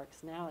county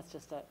parks. Now it's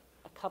just a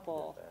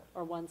couple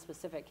or one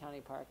specific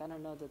county park. I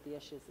don't know that the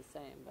issue is the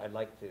same. But I'd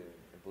like to,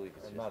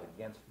 I'm not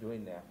against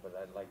doing that, but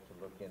I'd like to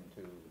look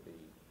into the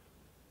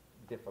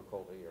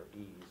difficulty or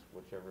ease,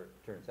 whichever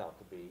it turns out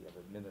to be, of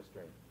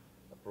administering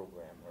a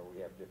program where we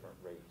have different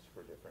rates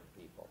for different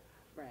people.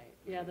 Right.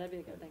 Yeah, that'd be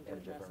a good thing to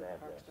and address in different the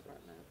Parks addresses.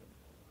 Department.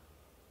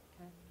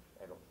 Okay.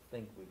 I don't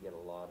think we get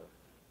a lot of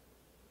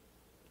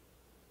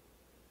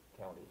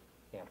county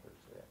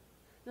campers there.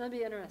 No, that'd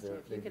be interesting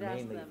if you could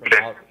ask them.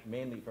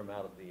 Mainly from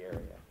out of the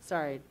area.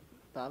 Sorry,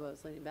 Bob, I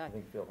was leaning back.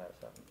 I think Phil has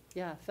something.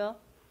 Yeah, Phil?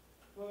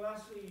 Well, I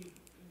see,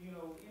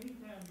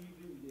 anytime you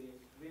do this,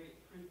 then it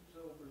creeps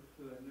over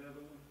to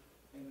another one,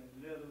 and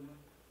another one,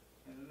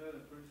 and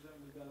another. Pretty soon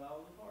we've got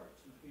all the parts,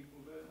 and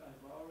people that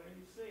I've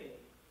already said,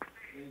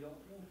 they don't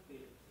want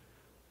this.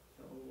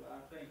 So I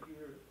think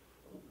you're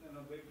opening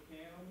a big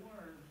can of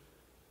worms.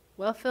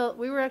 Well, Phil,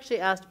 we were actually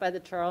asked by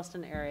the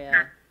Charleston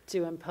area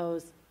to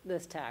impose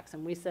this tax,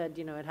 and we said,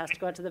 it has to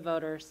go out to the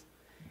voters,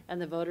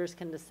 and the voters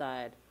can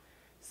decide.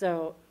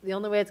 So the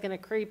only way it's going to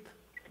creep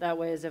that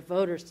way is if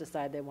voters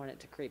decide they want it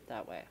to creep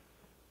that way.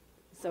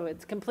 So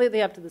it's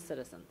completely up to the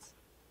citizens.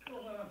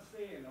 Well, what I'm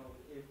saying,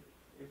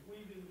 if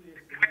we do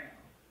this now,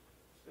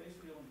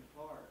 especially on the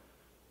park,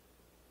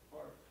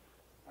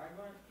 I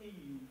guarantee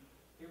you,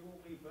 it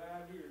won't be 5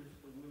 years,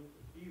 but we'll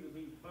either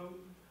be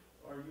voting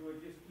or or you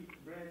would just keep the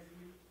grass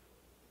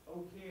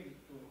okay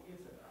until it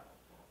gets it out.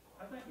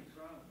 I think it's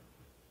wrong.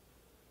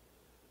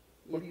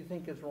 What do you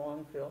think is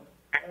wrong, Phil?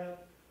 Tax,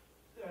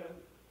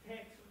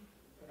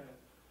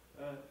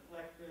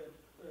 like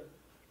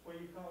what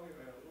do you call it,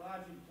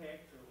 lodging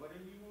tax or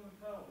whatever you want to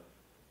call it,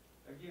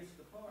 against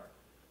the park.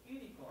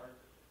 Any park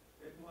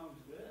that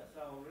belongs to us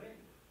already.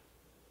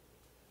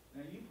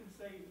 Now you can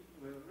say,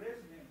 well,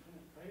 residents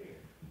won't pay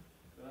it,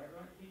 but I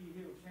guarantee you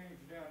he'll change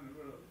down the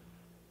road.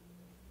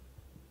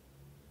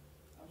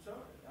 I'm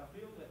sorry, I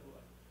feel that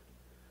way.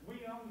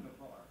 We own the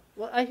park.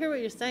 Well, I hear what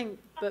you're saying,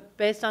 but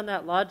based on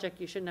that logic,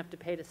 you shouldn't have to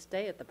pay to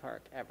stay at the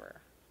park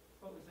ever.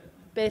 What was that?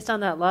 Based on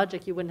that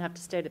logic, you wouldn't have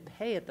to stay to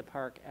pay at the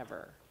park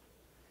ever.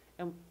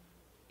 And,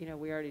 you know,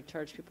 we already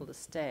charge people to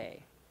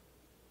stay.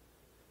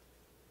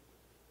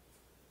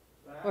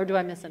 Or do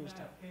I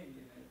misunderstand? In my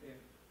opinion, that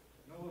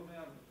no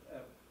amount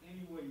of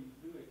any way you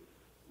do it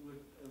would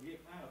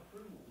get my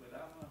approval, but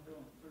I'm not the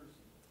only person.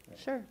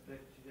 Sure.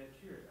 That's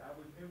sure. I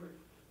would never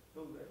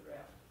go that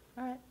route.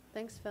 All right,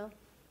 thanks, Phil.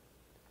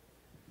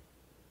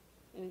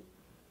 Did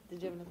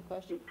you have another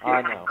question?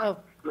 No.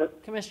 Oh,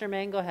 Commissioner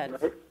Maine, go ahead.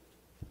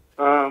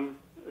 I'm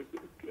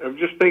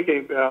just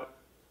thinking about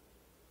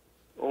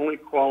only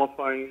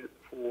qualifying it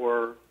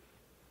for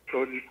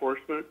code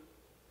enforcement.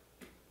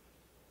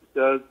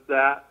 Does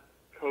that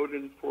code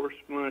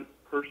enforcement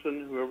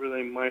person, whoever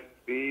they might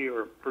be,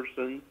 or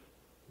person,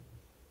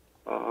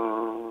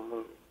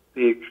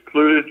 be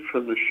excluded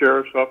from the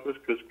sheriff's office?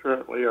 Because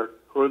currently our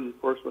code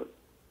enforcement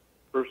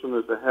person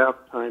is a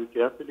half-time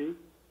deputy.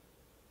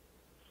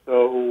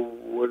 So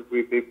would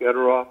we be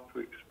better off to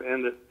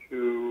expand it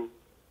to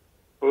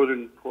code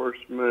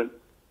enforcement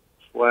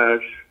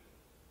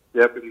 /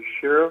 deputy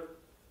sheriff,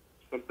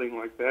 something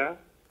like that?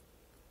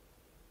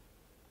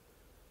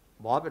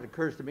 Bob, it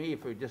occurs to me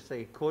if we just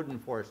say code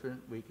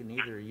enforcement, we can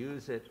either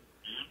use it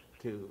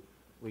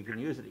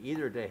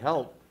either to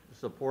help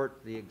support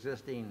the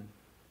existing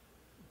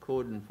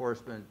code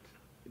enforcement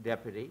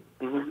deputy,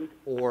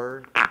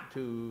 or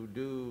to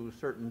do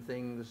certain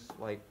things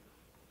like,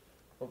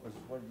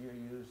 what did you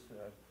use?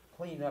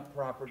 Clean up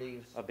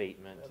properties.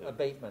 Abatement.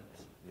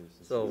 Abatements.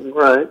 Nuisance. So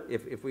right.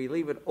 if we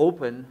leave it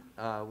open,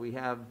 we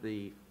have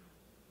the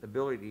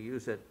ability to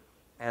use it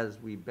as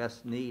we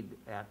best need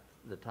at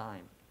the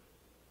time.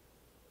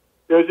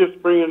 Yeah,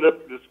 just bringing it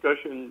up for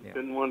discussion. Yeah.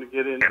 Didn't want to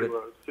get into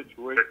a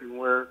situation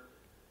where,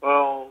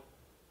 well,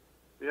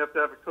 you have to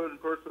have a code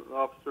enforcement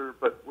officer,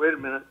 but wait a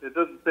minute, it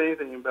doesn't say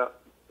anything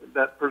about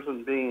that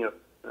person being a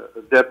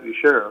deputy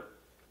sheriff.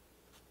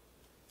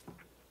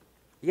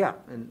 Yeah,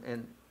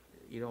 and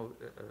you know,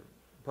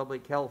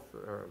 public health,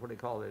 or what do you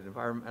call it,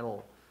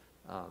 environmental,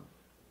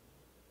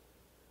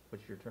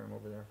 what's your term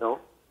over there? No.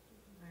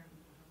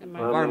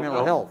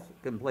 Environmental health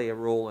can play a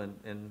role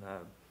in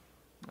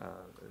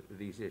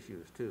these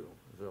issues too.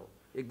 So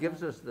it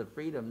gives us the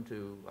freedom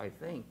to, I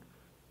think,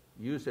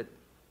 use it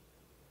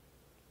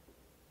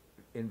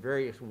in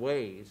various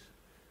ways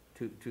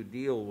to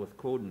deal with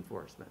code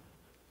enforcement.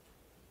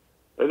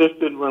 I just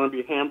didn't want to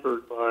be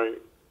hampered by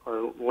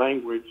our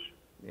language.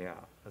 Yeah,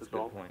 that's a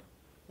good point.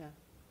 Yeah.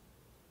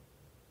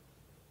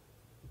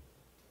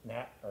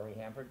 Nat, are we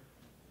hampered?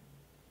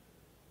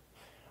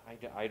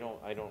 I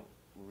don't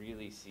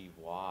really see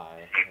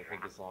why. I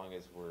think as long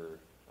as we're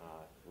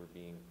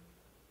being,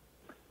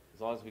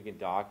 as long as we can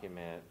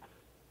document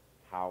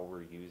how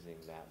we're using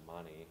that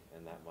money,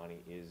 and that money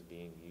is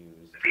being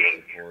used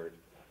to support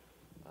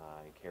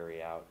and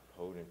carry out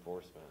code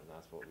enforcement, and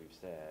that's what we've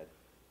said,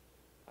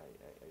 I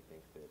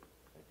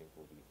think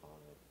we'll be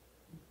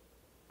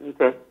fine.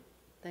 Okay.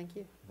 Thank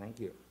you. Thank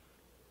you.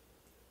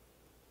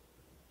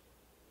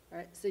 All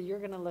right, so you're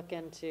going to look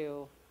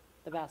into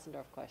the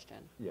Bassendorf question?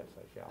 Yes,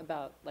 I shall.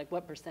 About, like,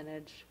 what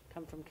percentage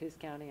come from Coos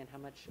County and how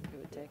much it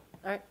would take?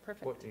 All right,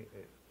 perfect. What,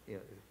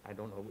 I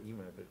don't know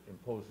even if it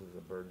imposes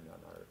a burden on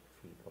our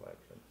fee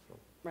collection, so.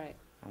 Right.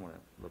 I want to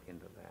look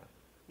into that.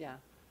 Yeah.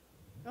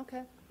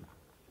 Okay.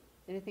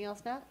 Anything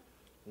else, Nat?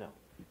 No.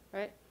 All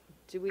right.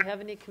 Do we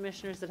have any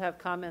commissioners that have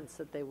comments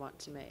that they want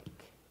to make?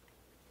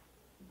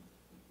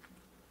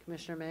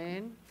 Commissioner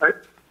Maine?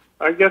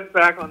 I guess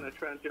back on the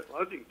transit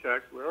lodging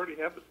tax, we already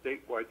have a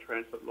statewide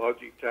transit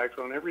lodging tax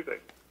on everything,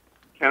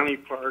 county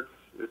parks,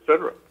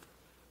 etc.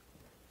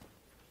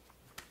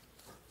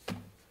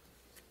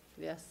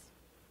 Yes.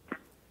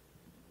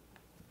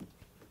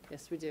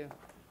 Yes, we do.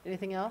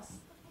 Anything else?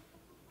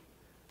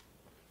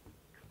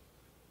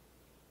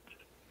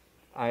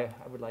 I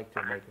would like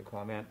to make a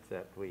comment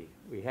that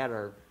we had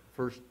our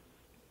first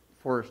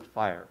forest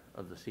fire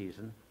of the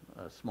season,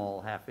 a small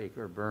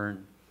half-acre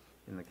burn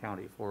in the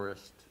county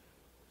forest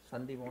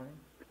Sunday morning?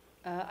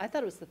 I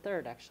thought it was the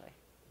 3rd, actually.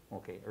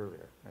 Okay,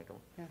 earlier, I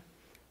don't.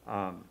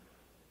 Yeah.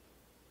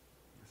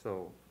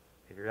 So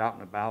if you're out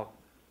and about,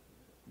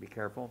 be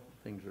careful,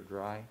 things are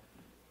dry.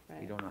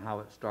 Right. You don't know how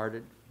it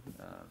started.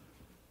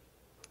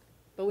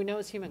 But we know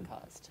it's human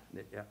caused.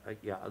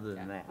 Yeah, other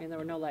than that. I mean, there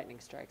were no lightning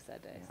strikes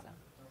that day, so.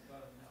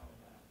 About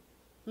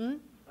an alibi. Hmm?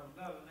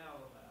 About an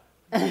alibi.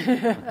 So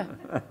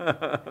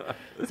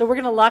we're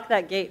going to lock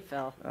that gate,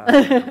 Phil.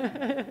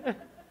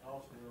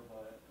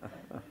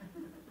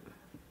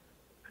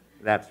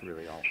 That's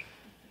really all.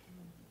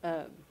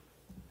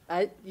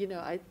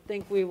 I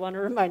think we want to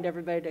remind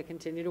everybody to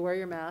continue to wear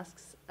your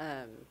masks.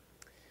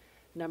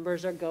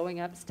 Numbers are going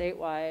up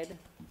statewide.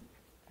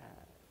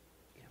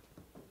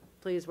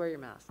 Please wear your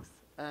masks.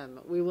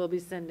 We will be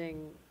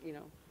sending,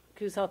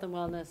 Coos Health and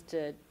Wellness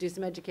to do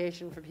some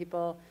education for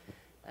people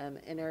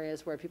in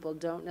areas where people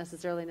don't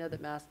necessarily know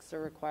that masks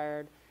are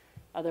required.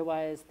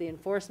 Otherwise, the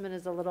enforcement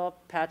is a little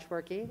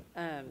patchworky,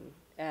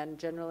 and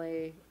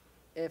generally,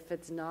 if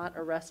it's not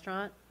a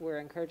restaurant, we're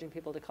encouraging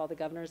people to call the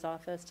governor's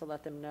office to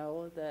let them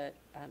know that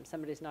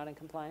somebody's not in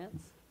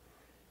compliance.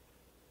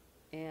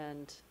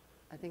 And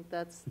I think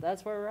that's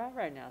where we're at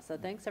right now. So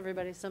thanks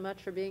everybody so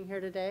much for being here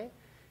today,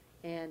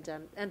 and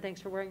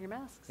thanks for wearing your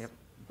masks. Yep.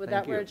 With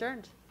Thank that, we're you.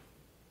 adjourned.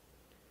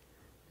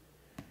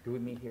 Do we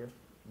meet here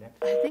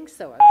next? I think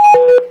so.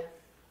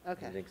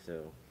 Okay. I think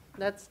so.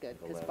 That's good,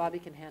 because Bobby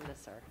can hand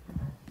us our.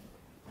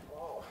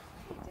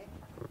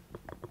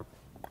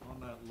 On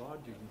that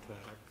lodging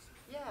tax,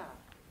 Yeah.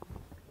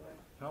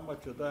 how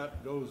much of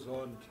that goes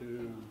on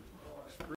to